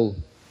I still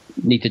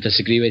need to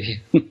disagree with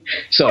you.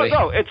 Sorry.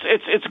 Oh, no,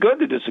 it's good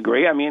to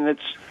disagree. I mean,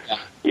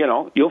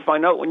 you'll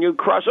find out when you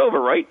cross over,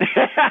 right?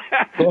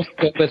 So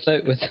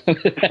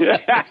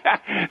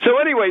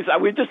anyways,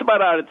 we're just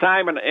about out of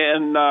time,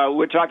 and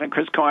we're talking to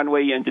Chris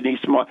Conway and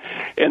Denise Moore,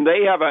 and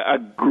they have a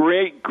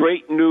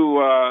great new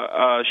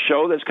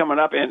show that's coming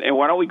up, and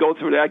why don't we go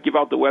through that, give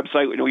out the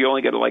website. We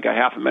only got like a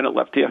half a minute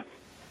left here.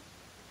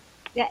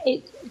 Yeah,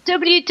 it's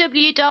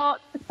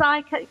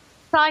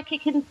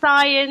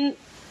www.psychicandscience.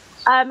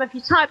 If you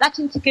type that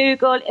into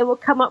Google, it will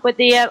come up with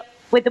the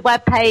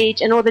web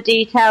page and all the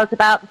details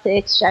about the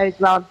theatre shows,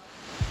 Ron.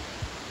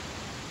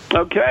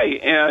 Okay,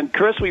 and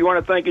Chris, we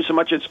want to thank you so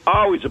much. It's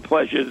always a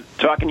pleasure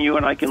talking to you,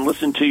 and I can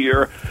listen to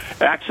your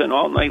accent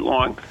all night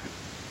long.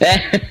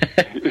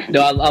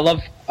 No,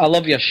 I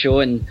love your show,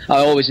 and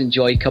I always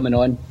enjoy coming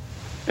on.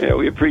 Yeah,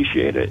 we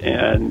appreciate it.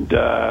 And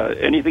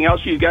anything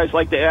else you guys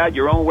like to add?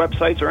 Your own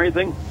websites or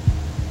anything?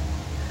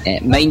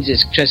 Mine's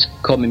is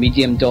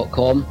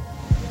chriscommymedium.com.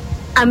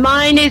 And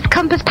mine is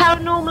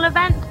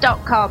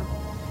compassparanormalevents.com.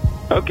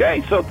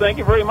 Okay, so thank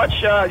you very much.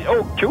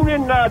 Tune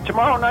in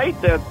tomorrow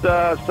night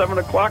at 7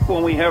 o'clock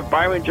when we have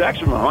Byron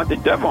Jackson from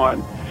Haunted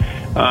Devon,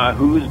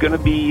 who's going to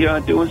be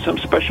doing some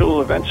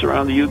special events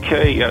around the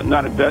UK.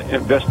 Not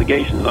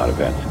investigations, not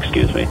events,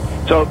 excuse me.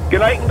 So, good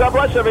night and God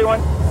bless everyone.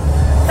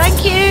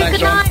 Thank you. Thanks,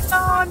 good night,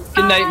 Ron.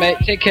 Good night, mate.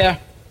 Take care.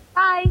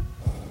 Bye.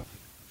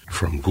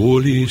 From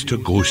goalies to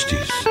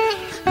ghosties,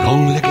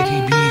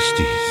 long-leggedy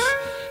beasties,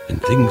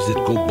 and things that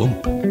go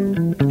bump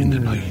in the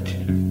night.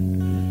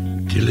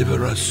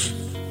 Deliver us,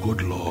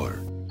 good Lord.